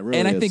 Yeah, it really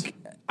and I is. think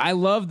I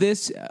love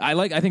this.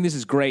 I think this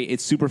is great.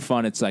 It's super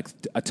fun. It's like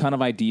a ton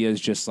of ideas.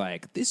 Just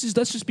like let's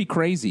just be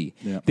crazy.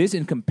 Yeah. This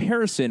in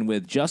comparison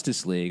with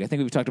Justice League. I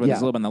think we've talked about this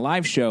a little bit on the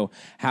live show.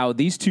 How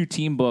these two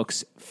team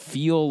books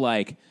feel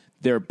like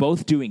they're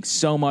both doing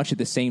so much at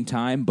the same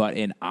time, but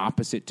in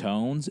opposite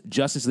tones.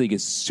 Justice League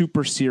is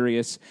super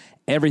serious.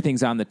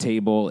 Everything's on the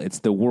table. It's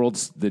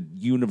the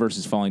universe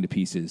is falling to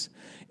pieces.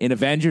 In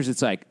Avengers,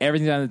 it's like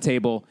everything's on the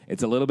table.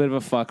 It's a little bit of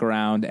a fuck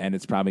around, and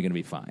it's probably going to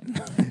be fine.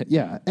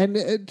 Yeah, and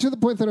to the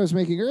point that I was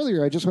making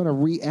earlier, I just want to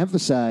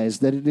re-emphasize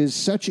that it is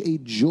such a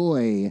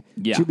joy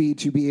to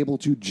be able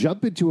to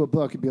jump into a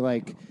book and be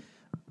like,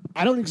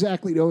 I don't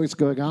exactly know what's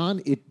going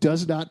on. It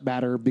does not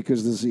matter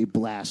because this is a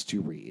blast to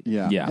read.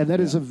 Yeah. And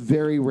that is a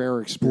very rare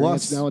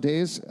experience Plus-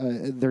 nowadays.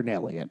 They're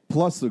nailing it.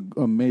 Plus the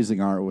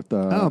amazing art with the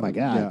Oh, my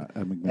God.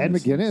 Ed Ed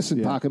McGuinness and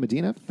Yeah. Paco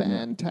Medina,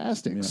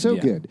 fantastic. So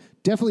Yeah. good.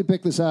 Definitely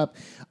pick this up.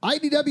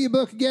 IDW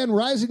book again,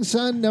 Rising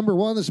Sun,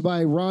 #1. This is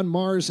by Ron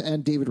Mars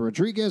and David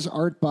Rodriguez.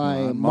 Art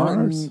by Ron Martin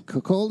Mars.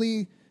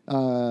 Coccoli.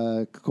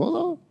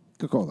 Coccolo?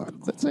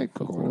 Let's say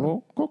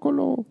Coccolo.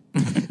 Coccolo.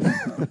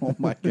 Oh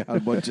my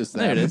God! What just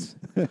There it is.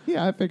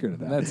 Yeah, I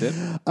figured it out. That's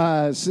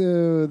it.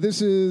 So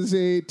this is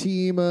a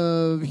team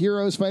of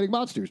heroes fighting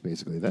monsters,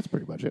 basically. That's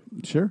pretty much it.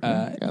 Sure.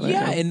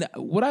 And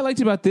what I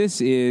liked about this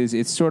is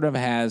it sort of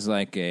has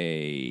like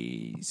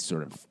a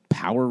sort of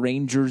Power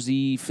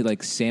Rangers-y,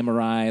 like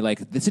samurai. Like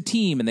it's a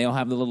team, and they all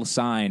have the little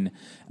sign.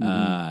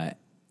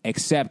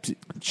 Except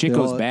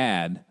Chico's all-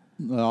 bad.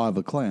 I'll have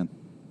a clan.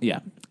 Yeah,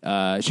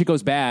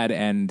 Chico's bad,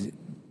 and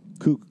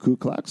Ku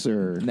Klux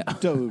or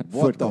Dude,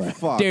 what the Clan.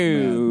 fuck,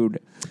 dude.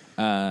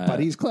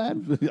 Buddy's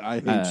Clan? man? I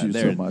hate you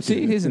so much.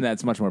 See, isn't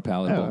that's much more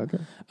palatable?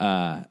 Oh,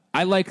 okay.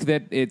 I like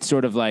that it's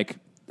sort of like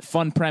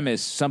fun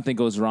premise. Something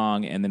goes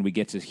wrong, and then we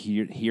get to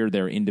hear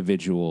their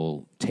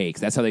individual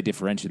takes. That's how they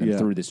differentiate them Yeah.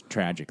 through this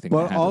tragic thing. that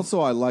But happens.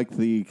 also, I like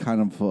the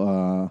kind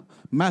of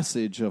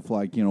message of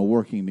like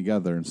working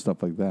together and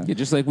stuff like that. yeah,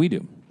 just like we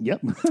do.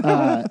 Yep.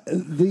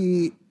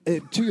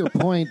 To your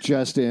point,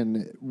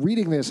 Justin,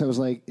 reading this, I was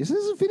like, is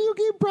this a video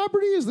game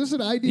property? Is this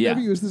an IDW? Yeah.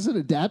 Is this an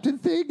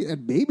adapted thing?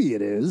 And maybe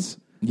it is.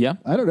 Yeah.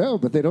 I don't know,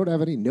 but they don't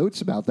have any notes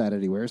about that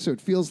anywhere. So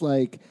it feels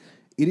like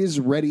it is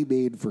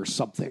ready-made for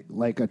something,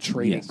 like a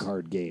trading Yes.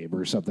 card game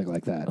or something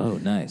like that. Oh,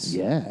 nice.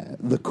 Yeah,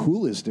 the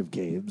coolest of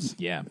games.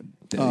 Yeah.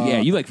 Yeah,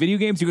 you like video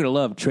games, you're going to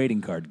love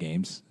trading card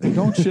games.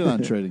 Don't shit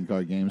on trading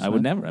card games. I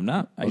would never. I'm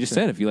not. I just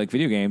said if you like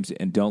video games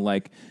and don't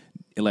like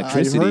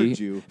electricity.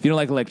 electricity, if you don't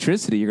like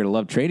electricity, you're going to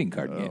love trading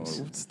card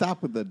games.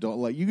 Stop with the don't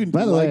like. You can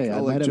By the like way, I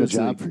might have a electricity.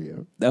 job for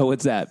you. Oh,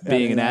 what's that?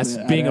 Being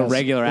I'd being a ask.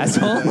 regular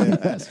asshole?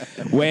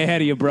 Way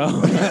ahead of you, bro.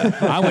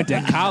 I went to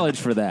college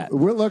for that.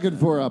 We're looking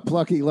for a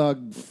plucky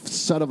lug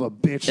son of a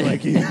bitch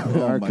like you,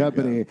 our my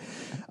company.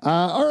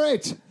 All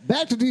right,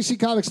 back to DC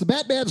Comics. The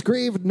Batman's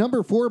Grave,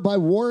 #4 by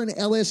Warren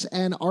Ellis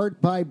and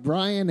art by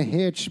Brian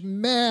Hitch.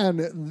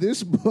 Man,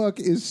 this book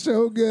is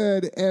so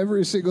good.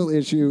 Every single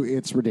issue,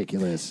 it's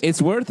ridiculous.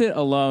 It's worth it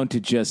alone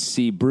to just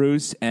see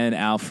Bruce and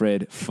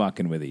Alfred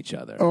fucking with each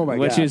other. Oh, my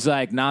Which God. is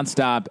like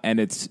nonstop, and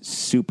it's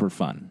super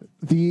fun.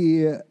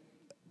 I'm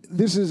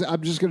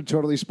just going to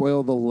totally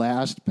spoil the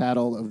last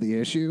panel of the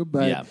issue,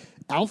 but Yeah.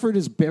 Alfred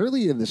is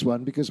barely in this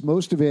one because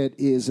most of it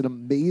is an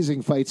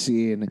amazing fight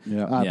scene.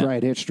 Yeah. Yeah.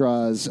 Brian Hitch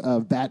draws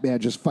of Batman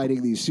just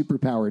fighting these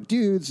superpowered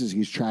dudes as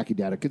he's tracking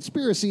down a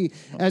conspiracy,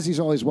 as he's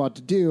always wanted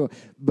to do.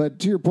 But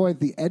to your point,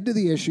 the end of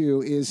the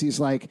issue is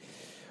he's like,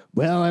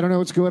 well, I don't know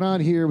what's going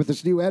on here with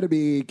this new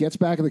enemy, gets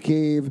back in the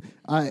cave,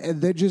 and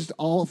then just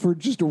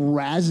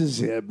razzes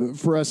him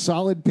for a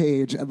solid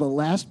page. And the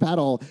last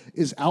panel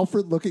is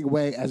Alfred looking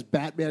away as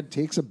Batman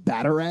takes a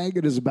Batarang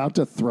and is about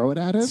to throw it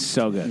at him.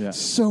 So good.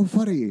 So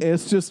funny.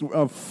 It's just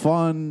a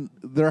fun.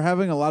 They're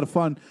having a lot of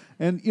fun,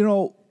 and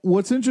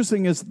what's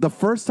interesting is the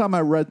first time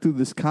I read through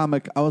this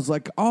comic, I was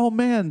like, oh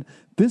man,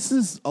 this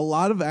is a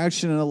lot of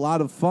action and a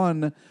lot of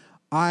fun.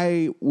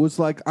 I was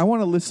like, I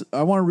want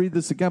to read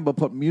this again, but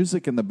put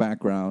music in the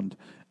background.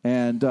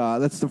 And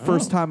that's the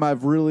first time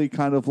I've really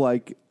kind of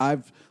like,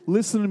 I've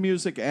listened to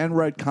music and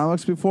read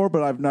comics before,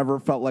 but I've never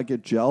felt like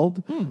it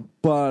gelled.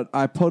 But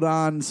I put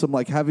on some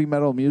like heavy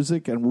metal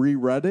music and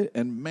reread it,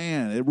 and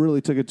man, it really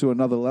took it to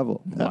another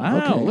level.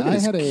 Wow. Look at I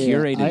this had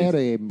curated.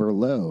 a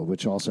Merlot,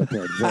 which also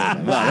paired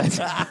very nice.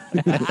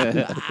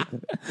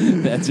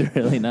 That's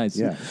really nice.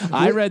 Yeah.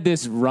 I read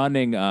this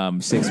running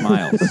 6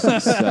 miles, so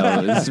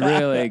it's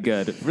really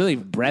good. Really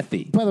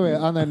breathy. By the way,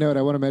 on that note,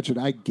 I want to mention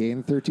I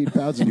gained 13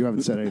 pounds, and you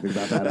haven't said anything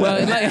about that.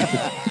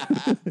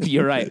 Well,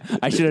 you're right.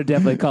 I should have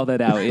definitely called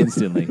that out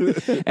instantly.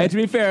 And to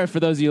be fair, for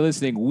those of you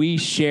listening, we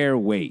share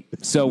weight.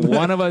 So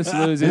one of us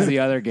loses, the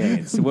other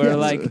gains. We're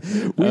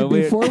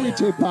before we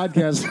tape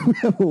podcasts, we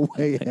have a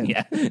weigh-in.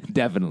 Yeah,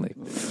 definitely.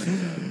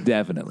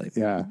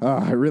 Yeah. Oh,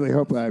 I really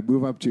hope I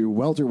move up to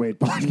welterweight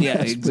podcast.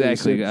 Yeah,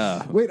 exactly.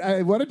 Wait,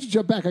 why don't you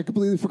jump back? I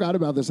completely forgot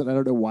about this, and I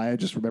don't know why. I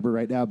just remember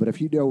right now. But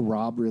if you know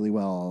Rob really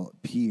well,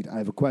 Pete, I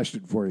have a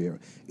question for you.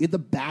 In the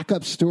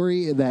backup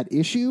story in that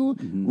issue,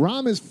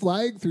 Rom is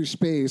flying through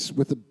space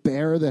with a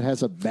bear that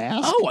has a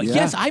mask. Oh,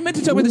 yes, I meant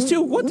to talk about this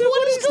too. What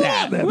is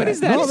that? What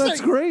is that? No,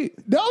 that's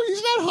great. No,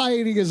 he's not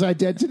hiding his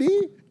identity.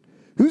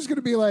 Who's going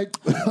to be like,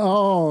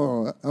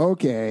 oh,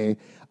 okay,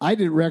 I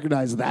didn't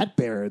recognize that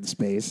bear in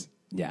space.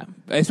 Yeah,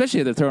 especially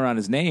if they're throwing around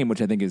his name,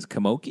 which I think is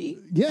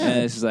Kamoki. Yeah.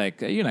 And it's just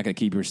like, you're not going to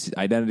keep your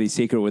identity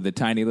secret with a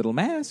tiny little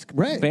mask.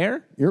 Right.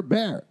 Bear? You're a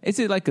bear. Is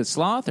it like a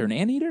sloth or an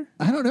anteater?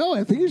 I don't know.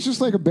 I think it's just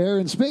like a bear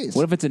in space.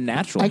 What if it's a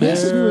natural I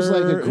guess bear? if it was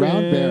like a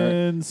ground bear,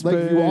 in like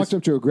if you space. walked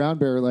up to a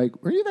ground bear,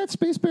 like, were you that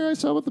space bear I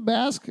saw with the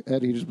mask?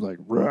 And he'd just be like,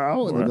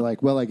 "Row," and they'd be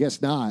like, well, I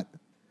guess not.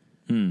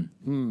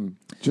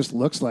 Just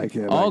looks like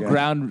him. All I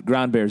guess.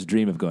 ground bears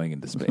dream of going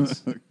into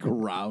space.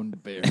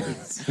 Ground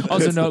bears.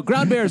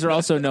 Ground bears are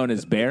also known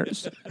as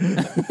bears.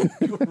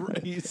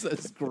 He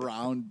says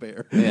ground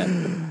bear. Yeah.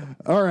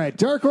 All right,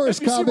 Dark Horse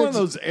You see one of Comics.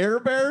 those air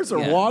bears or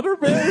Yeah. water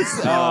bears?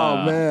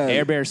 Oh, man.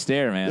 Air bear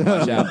stare, man.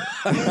 Watch out.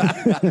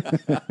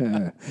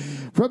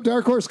 From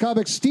Dark Horse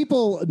Comics,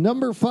 Steeple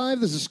number 5.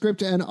 This is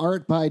script and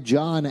art by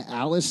John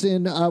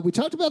Allison. We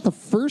talked about the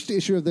first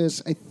issue of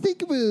this. I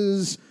think it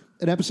was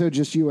an episode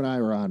just you and I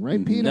were on,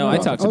 right, Pete? No, I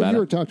talked about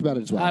you it. talked about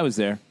it as well. I was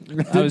there.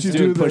 I was Did you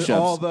doing do push-ups.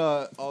 all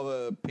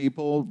the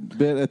people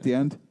bit at the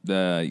end?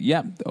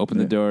 Open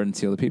the door and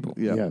seal the people.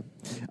 Yeah.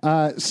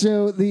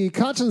 So the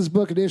concept of this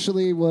book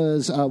initially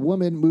was a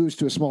woman moves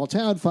to a small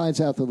town,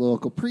 finds out that the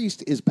local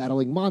priest is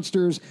battling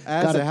monsters.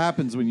 As it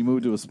happens when you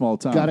move to a small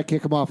town. Got to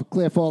kick him off a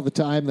cliff all the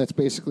time. That's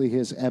basically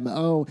his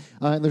M.O.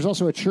 And there's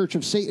also a Church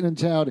of Satan in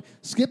town.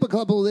 Skip a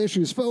couple of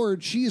issues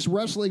forward. She's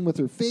wrestling with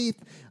her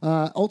faith.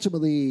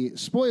 Ultimately,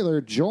 spoiler,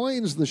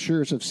 joins the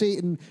Church of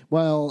Satan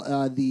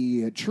while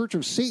the Church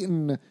of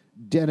Satan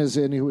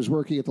denizen who was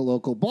working at the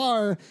local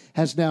bar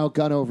has now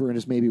gone over and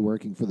is maybe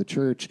working for the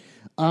church.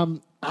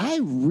 I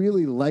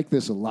really like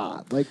this a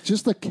lot. Like,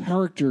 just the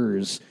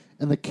characters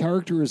and the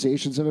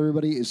characterizations of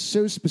everybody is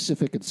so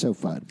specific and so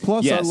fun.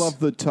 Plus, Yes. I love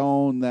the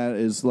tone that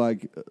is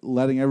like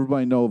letting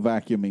everybody know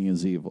vacuuming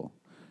is evil.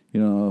 You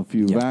know, if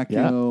you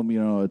vacuum,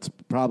 you know, it's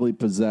probably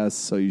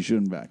possessed, so you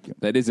shouldn't vacuum.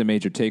 That is a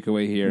major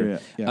takeaway here.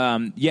 Yeah.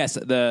 Yes,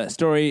 the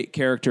story,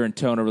 character, and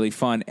tone are really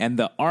fun, and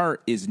the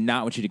art is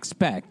not what you'd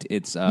expect.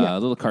 It's a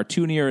little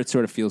cartoonier. It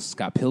sort of feels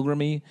Scott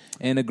Pilgrim-y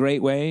in a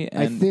great way.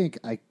 And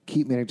I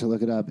keep meaning to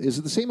look it up. Is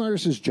it the same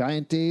artist as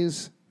Giant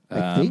Days?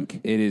 I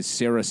think. it is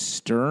Sarah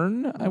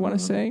Stern, I want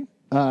to say.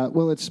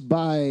 Well, it's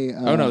by...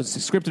 No,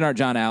 it's script and art,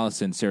 John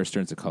Allison. Sarah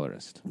Stern's the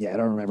colorist. Yeah, I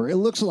don't remember. It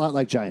looks a lot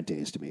like Giant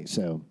Days to me,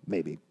 so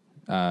maybe.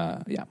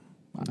 Yeah.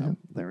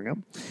 There we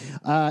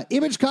go.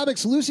 Image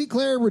Comics, Lucy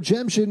Claire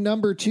Redemption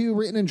number 2,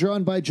 written and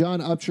drawn by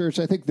John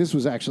Upchurch. I think this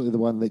was actually the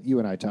one that you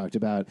and I talked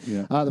about.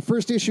 Yeah. The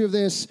first issue of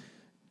this,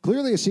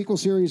 clearly a sequel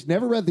series.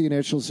 Never read the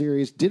initial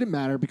series. Didn't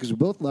matter because we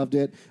both loved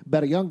it.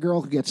 About a young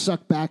girl who gets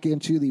sucked back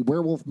into the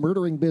werewolf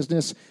murdering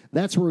business.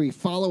 That's where we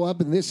follow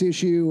up in this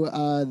issue.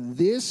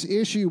 This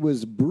issue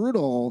was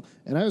brutal,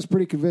 and I was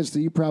pretty convinced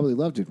that you probably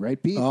loved it,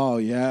 right, Pete? Oh,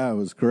 yeah, it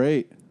was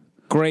great.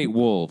 Great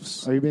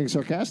wolves. Are you being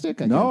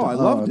sarcastic? No, I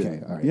loved okay.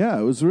 it. All right. Yeah,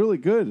 it was really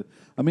good.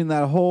 I mean,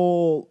 that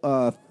whole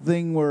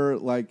thing where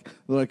like,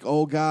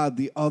 oh God,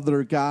 the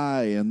other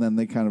guy, and then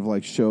they kind of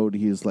like showed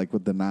he's like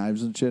with the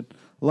knives and shit.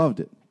 Loved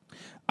it.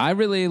 I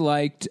really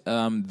liked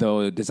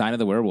the design of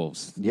the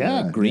werewolves.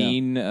 Yeah. The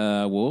green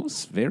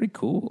wolves. Very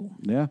cool.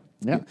 Yeah.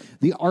 Yeah,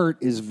 the art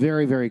is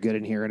very, very good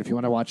in here. And if you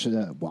want to watch,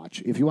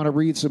 if you want to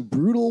read some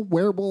brutal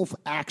werewolf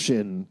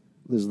action,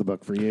 this is the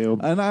book for you.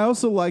 And I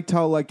also liked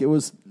how like it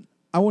was.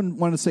 I wouldn't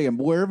want to say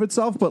aware of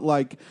itself, but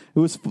like it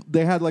was.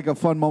 They had like a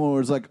fun moment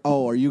where it's like,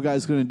 "Oh, are you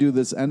guys going to do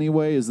this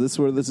anyway? Is this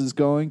where this is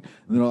going?"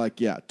 And they're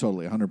like, "Yeah,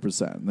 totally,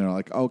 100%." And they're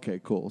like,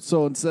 "Okay, cool."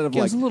 So instead of Yeah,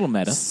 it like was a little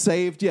meta.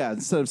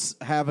 instead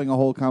of having a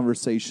whole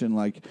conversation,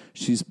 like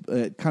she's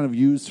kind of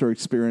used her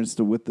experience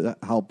to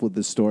help with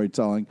the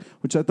storytelling,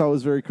 which I thought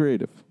was very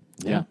creative.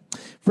 Yeah.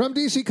 From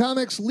DC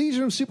Comics,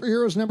 Legion of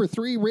Superheroes number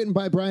 3, written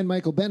by Brian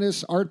Michael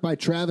Bendis, art by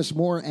Travis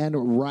Moore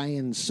and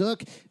Ryan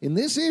Sook. In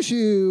this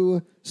issue,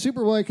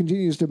 Superboy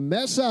continues to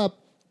mess up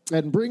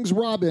and brings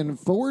Robin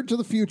forward to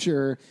the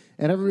future,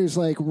 and everybody's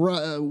like,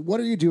 what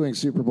are you doing,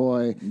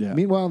 Superboy? Yeah.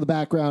 Meanwhile, in the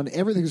background,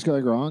 everything's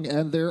going wrong,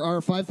 and there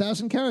are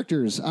 5,000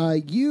 characters.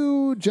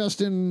 You,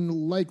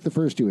 Justin, like the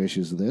first 2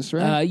 issues of this,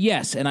 right?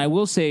 Yes, and I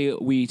will say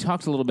we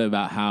talked a little bit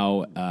about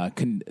how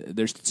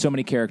there's so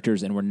many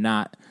characters, and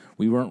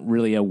we weren't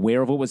really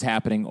aware of what was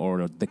happening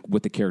or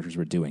what the characters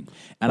were doing.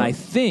 And I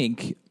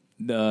think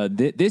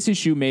this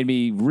issue made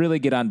me really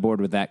get on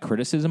board with that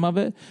criticism of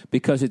it,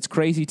 because it's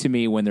crazy to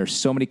me when there's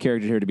so many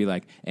characters here to be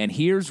like, and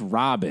here's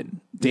Robin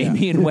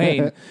Damian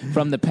Wayne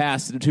from the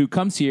past who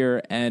comes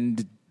here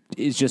and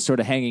is just sort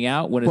of hanging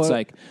out when it's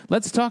like,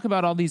 let's talk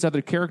about all these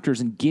other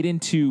characters and get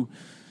into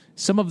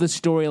some of the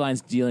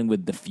storylines dealing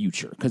with the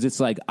future. Because it's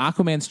like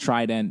Aquaman's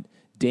trident,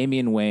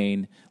 Damian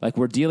Wayne, like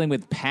we're dealing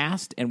with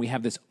past and we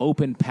have this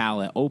open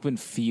palette, open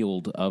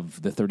field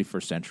of the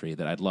 31st century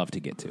that I'd love to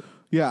get to.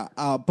 Yeah,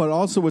 but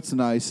also what's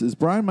nice is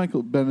Brian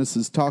Michael Bendis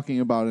is talking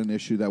about an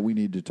issue that we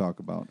need to talk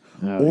about.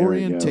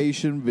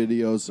 Orientation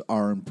videos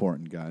are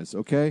important, guys,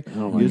 okay?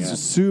 It's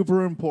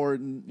super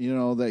important,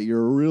 that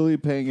you're really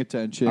paying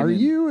attention. Are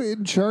you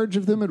in charge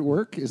of them at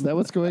work? Is that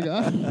what's going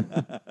on?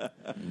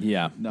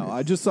 Yeah. No,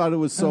 I just thought it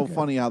was so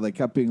funny how they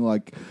kept being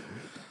like,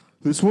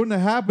 this wouldn't have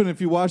happened if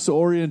you watched the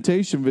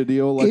orientation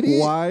video. Like,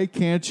 why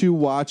can't you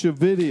watch a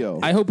video?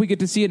 I hope we get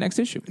to see it next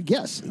issue.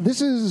 Yes,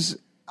 this is.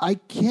 I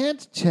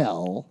can't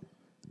tell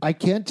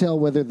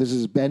whether this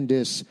is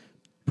Bendis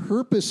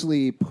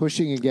purposely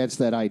pushing against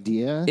that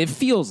idea. It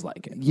feels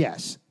like it.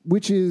 Yes,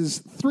 which is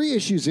 3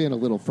 issues in a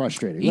little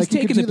frustrating. He's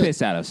taking the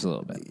piss out of us a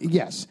little bit.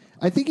 Yes,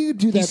 I think you could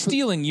do that. He's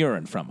stealing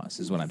urine from us,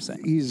 is what I'm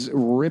saying. He's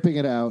ripping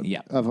it out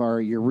of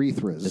our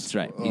urethras. That's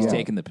right. He's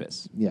taking the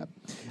piss. Yeah.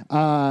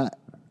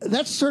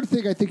 That's the sort of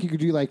thing I think you could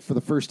do, like, for the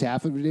first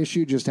half of an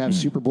issue, just have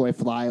Superboy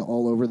fly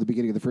all over the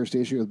beginning of the first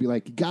issue. It'll be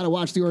like, you got to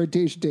watch the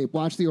orientation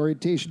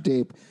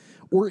tape,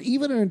 or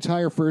even an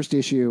entire first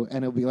issue,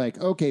 and it'll be like,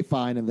 okay,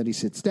 fine, and then he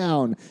sits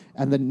down,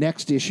 and the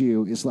next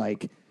issue is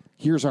like,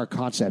 here's our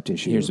concept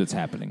issue. Here's what's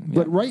happening.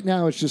 But right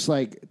now, it's just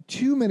like,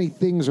 too many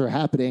things are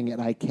happening, and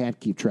I can't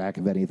keep track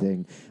of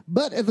anything.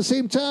 But at the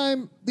same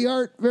time, the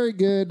art, very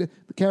good.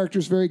 The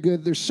character's very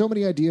good. There's so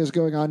many ideas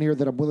going on here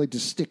that I'm willing to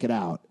stick it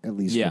out, at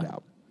least for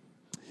now.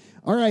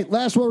 All right,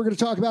 last one we're going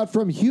to talk about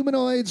from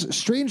Humanoids,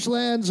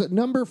 Strangelands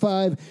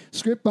 #5,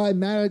 script by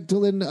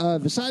Magdalene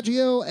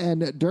Visaggio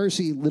and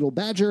Darcy Little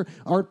Badger,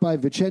 art by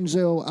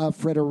Vincenzo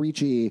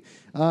Frederici.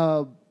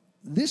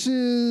 This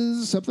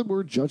is something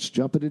we're just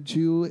jumping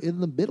into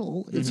in the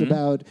middle. It's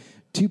about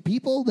 2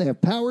 people. They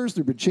have powers.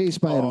 They've been chased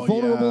by an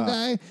invulnerable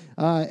guy,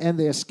 and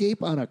they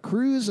escape on a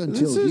cruise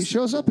until he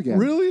shows up again.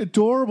 Really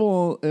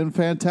adorable and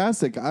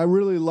fantastic. I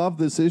really love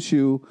this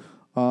issue.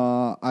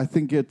 I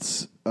think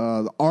it's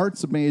the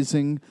art's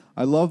amazing.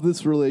 I love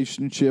this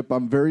relationship.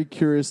 I'm very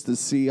curious to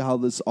see how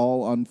this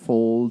all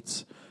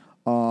unfolds.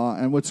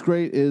 And what's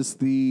great is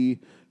the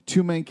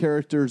 2 main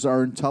characters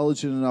are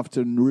intelligent enough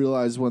to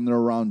realize when they're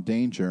around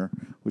danger,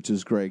 which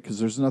is great because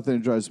there's nothing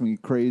that drives me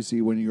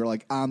crazy when you're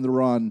like on the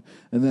run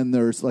and then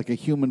there's like a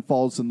human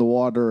falls in the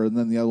water and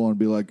then the other one would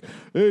be like,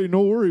 hey,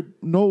 no worry,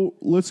 no,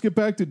 let's get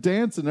back to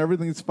dancing.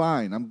 Everything's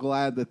fine. I'm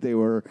glad that they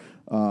were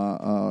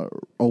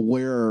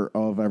aware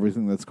of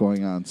everything that's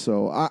going on.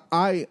 So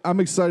I'm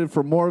excited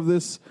for more of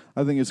this.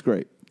 I think it's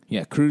great.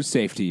 Yeah, cruise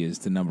safety is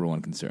the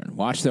 #1 concern.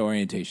 Watch the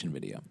orientation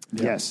video.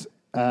 Yes.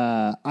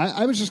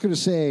 I was just going to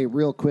say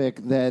real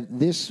quick that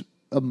this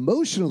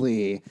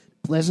emotionally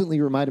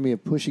pleasantly reminded me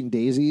of Pushing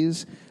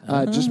Daisies,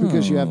 just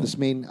because you have this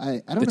main...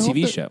 I don't know.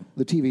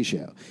 The TV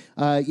show.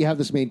 You have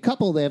this main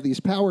couple. They have these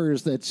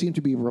powers that seem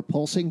to be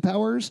repulsing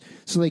powers,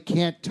 so they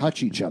can't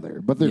touch each other.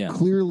 But they're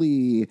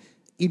clearly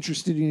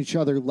interested in each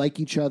other, like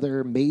each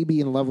other,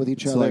 maybe in love with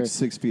each other. It's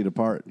like 6 feet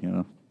apart,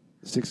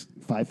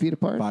 5 feet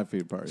apart? 5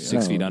 feet apart, yeah.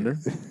 6 feet under?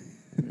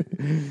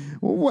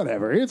 Well,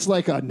 whatever. It's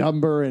like a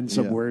number and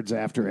some words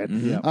after it.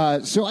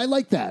 So I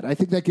like that. I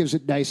think that gives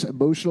it nice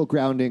emotional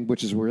grounding,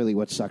 which is really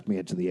what sucked me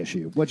into the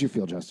issue. What'd you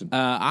feel, Justin?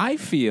 I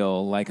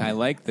feel like I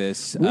like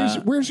this.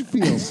 Where's your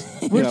feels?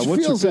 What's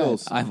your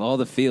feels? I have all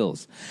the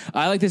feels.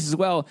 I like this as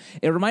well.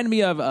 It reminded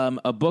me of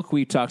a book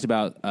we talked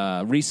about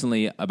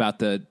recently about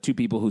the 2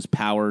 people whose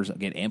powers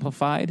get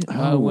amplified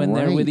when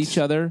they're with each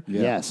other.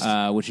 Yes.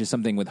 Which is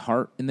something with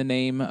heart in the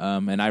name.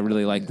 And I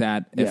really like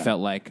that. It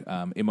felt like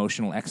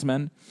emotional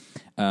X-Men.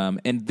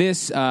 And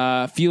this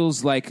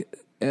feels like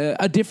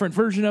a different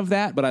version of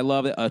that, but I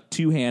love it. A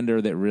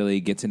 2-hander that really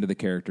gets into the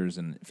characters,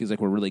 and it feels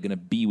like we're really going to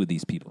be with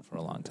these people for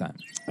a long time.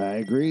 I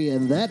agree,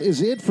 and that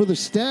is it for the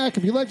stack.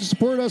 If you'd like to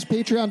support us,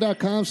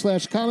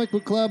 patreon.com/Comic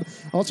Book Club.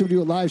 Also, we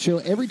do a live show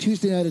every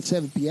Tuesday night at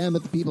 7 p.m.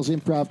 at the People's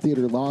Improv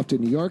Theater Loft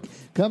in New York.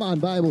 Come on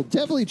by. We'll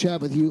definitely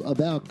chat with you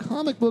about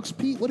comic books.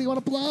 Pete, what do you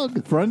want to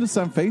plug? Friend us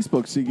on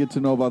Facebook so you get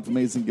to know about the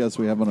amazing guests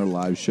we have on our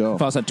live show.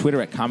 Follow us on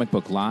Twitter at Comic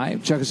Book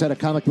Live. Check us out at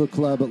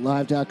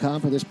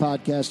comicbookclub@live.com for this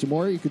podcast and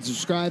more. You can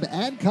subscribe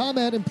and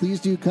comment, and please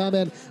do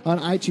comment on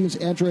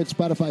iTunes, Android,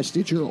 Spotify,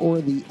 Stitcher,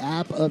 or the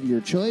app of your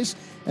choice.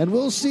 And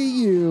we'll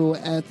see you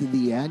at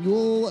the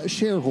annual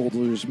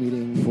shareholders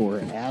meeting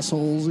for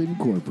Assholes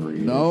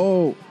Incorporated.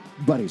 No.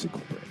 Buddies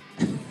Incorporated.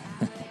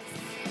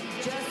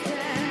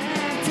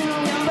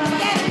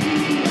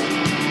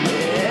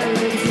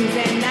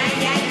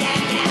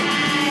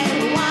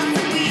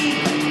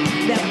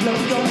 Blow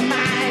your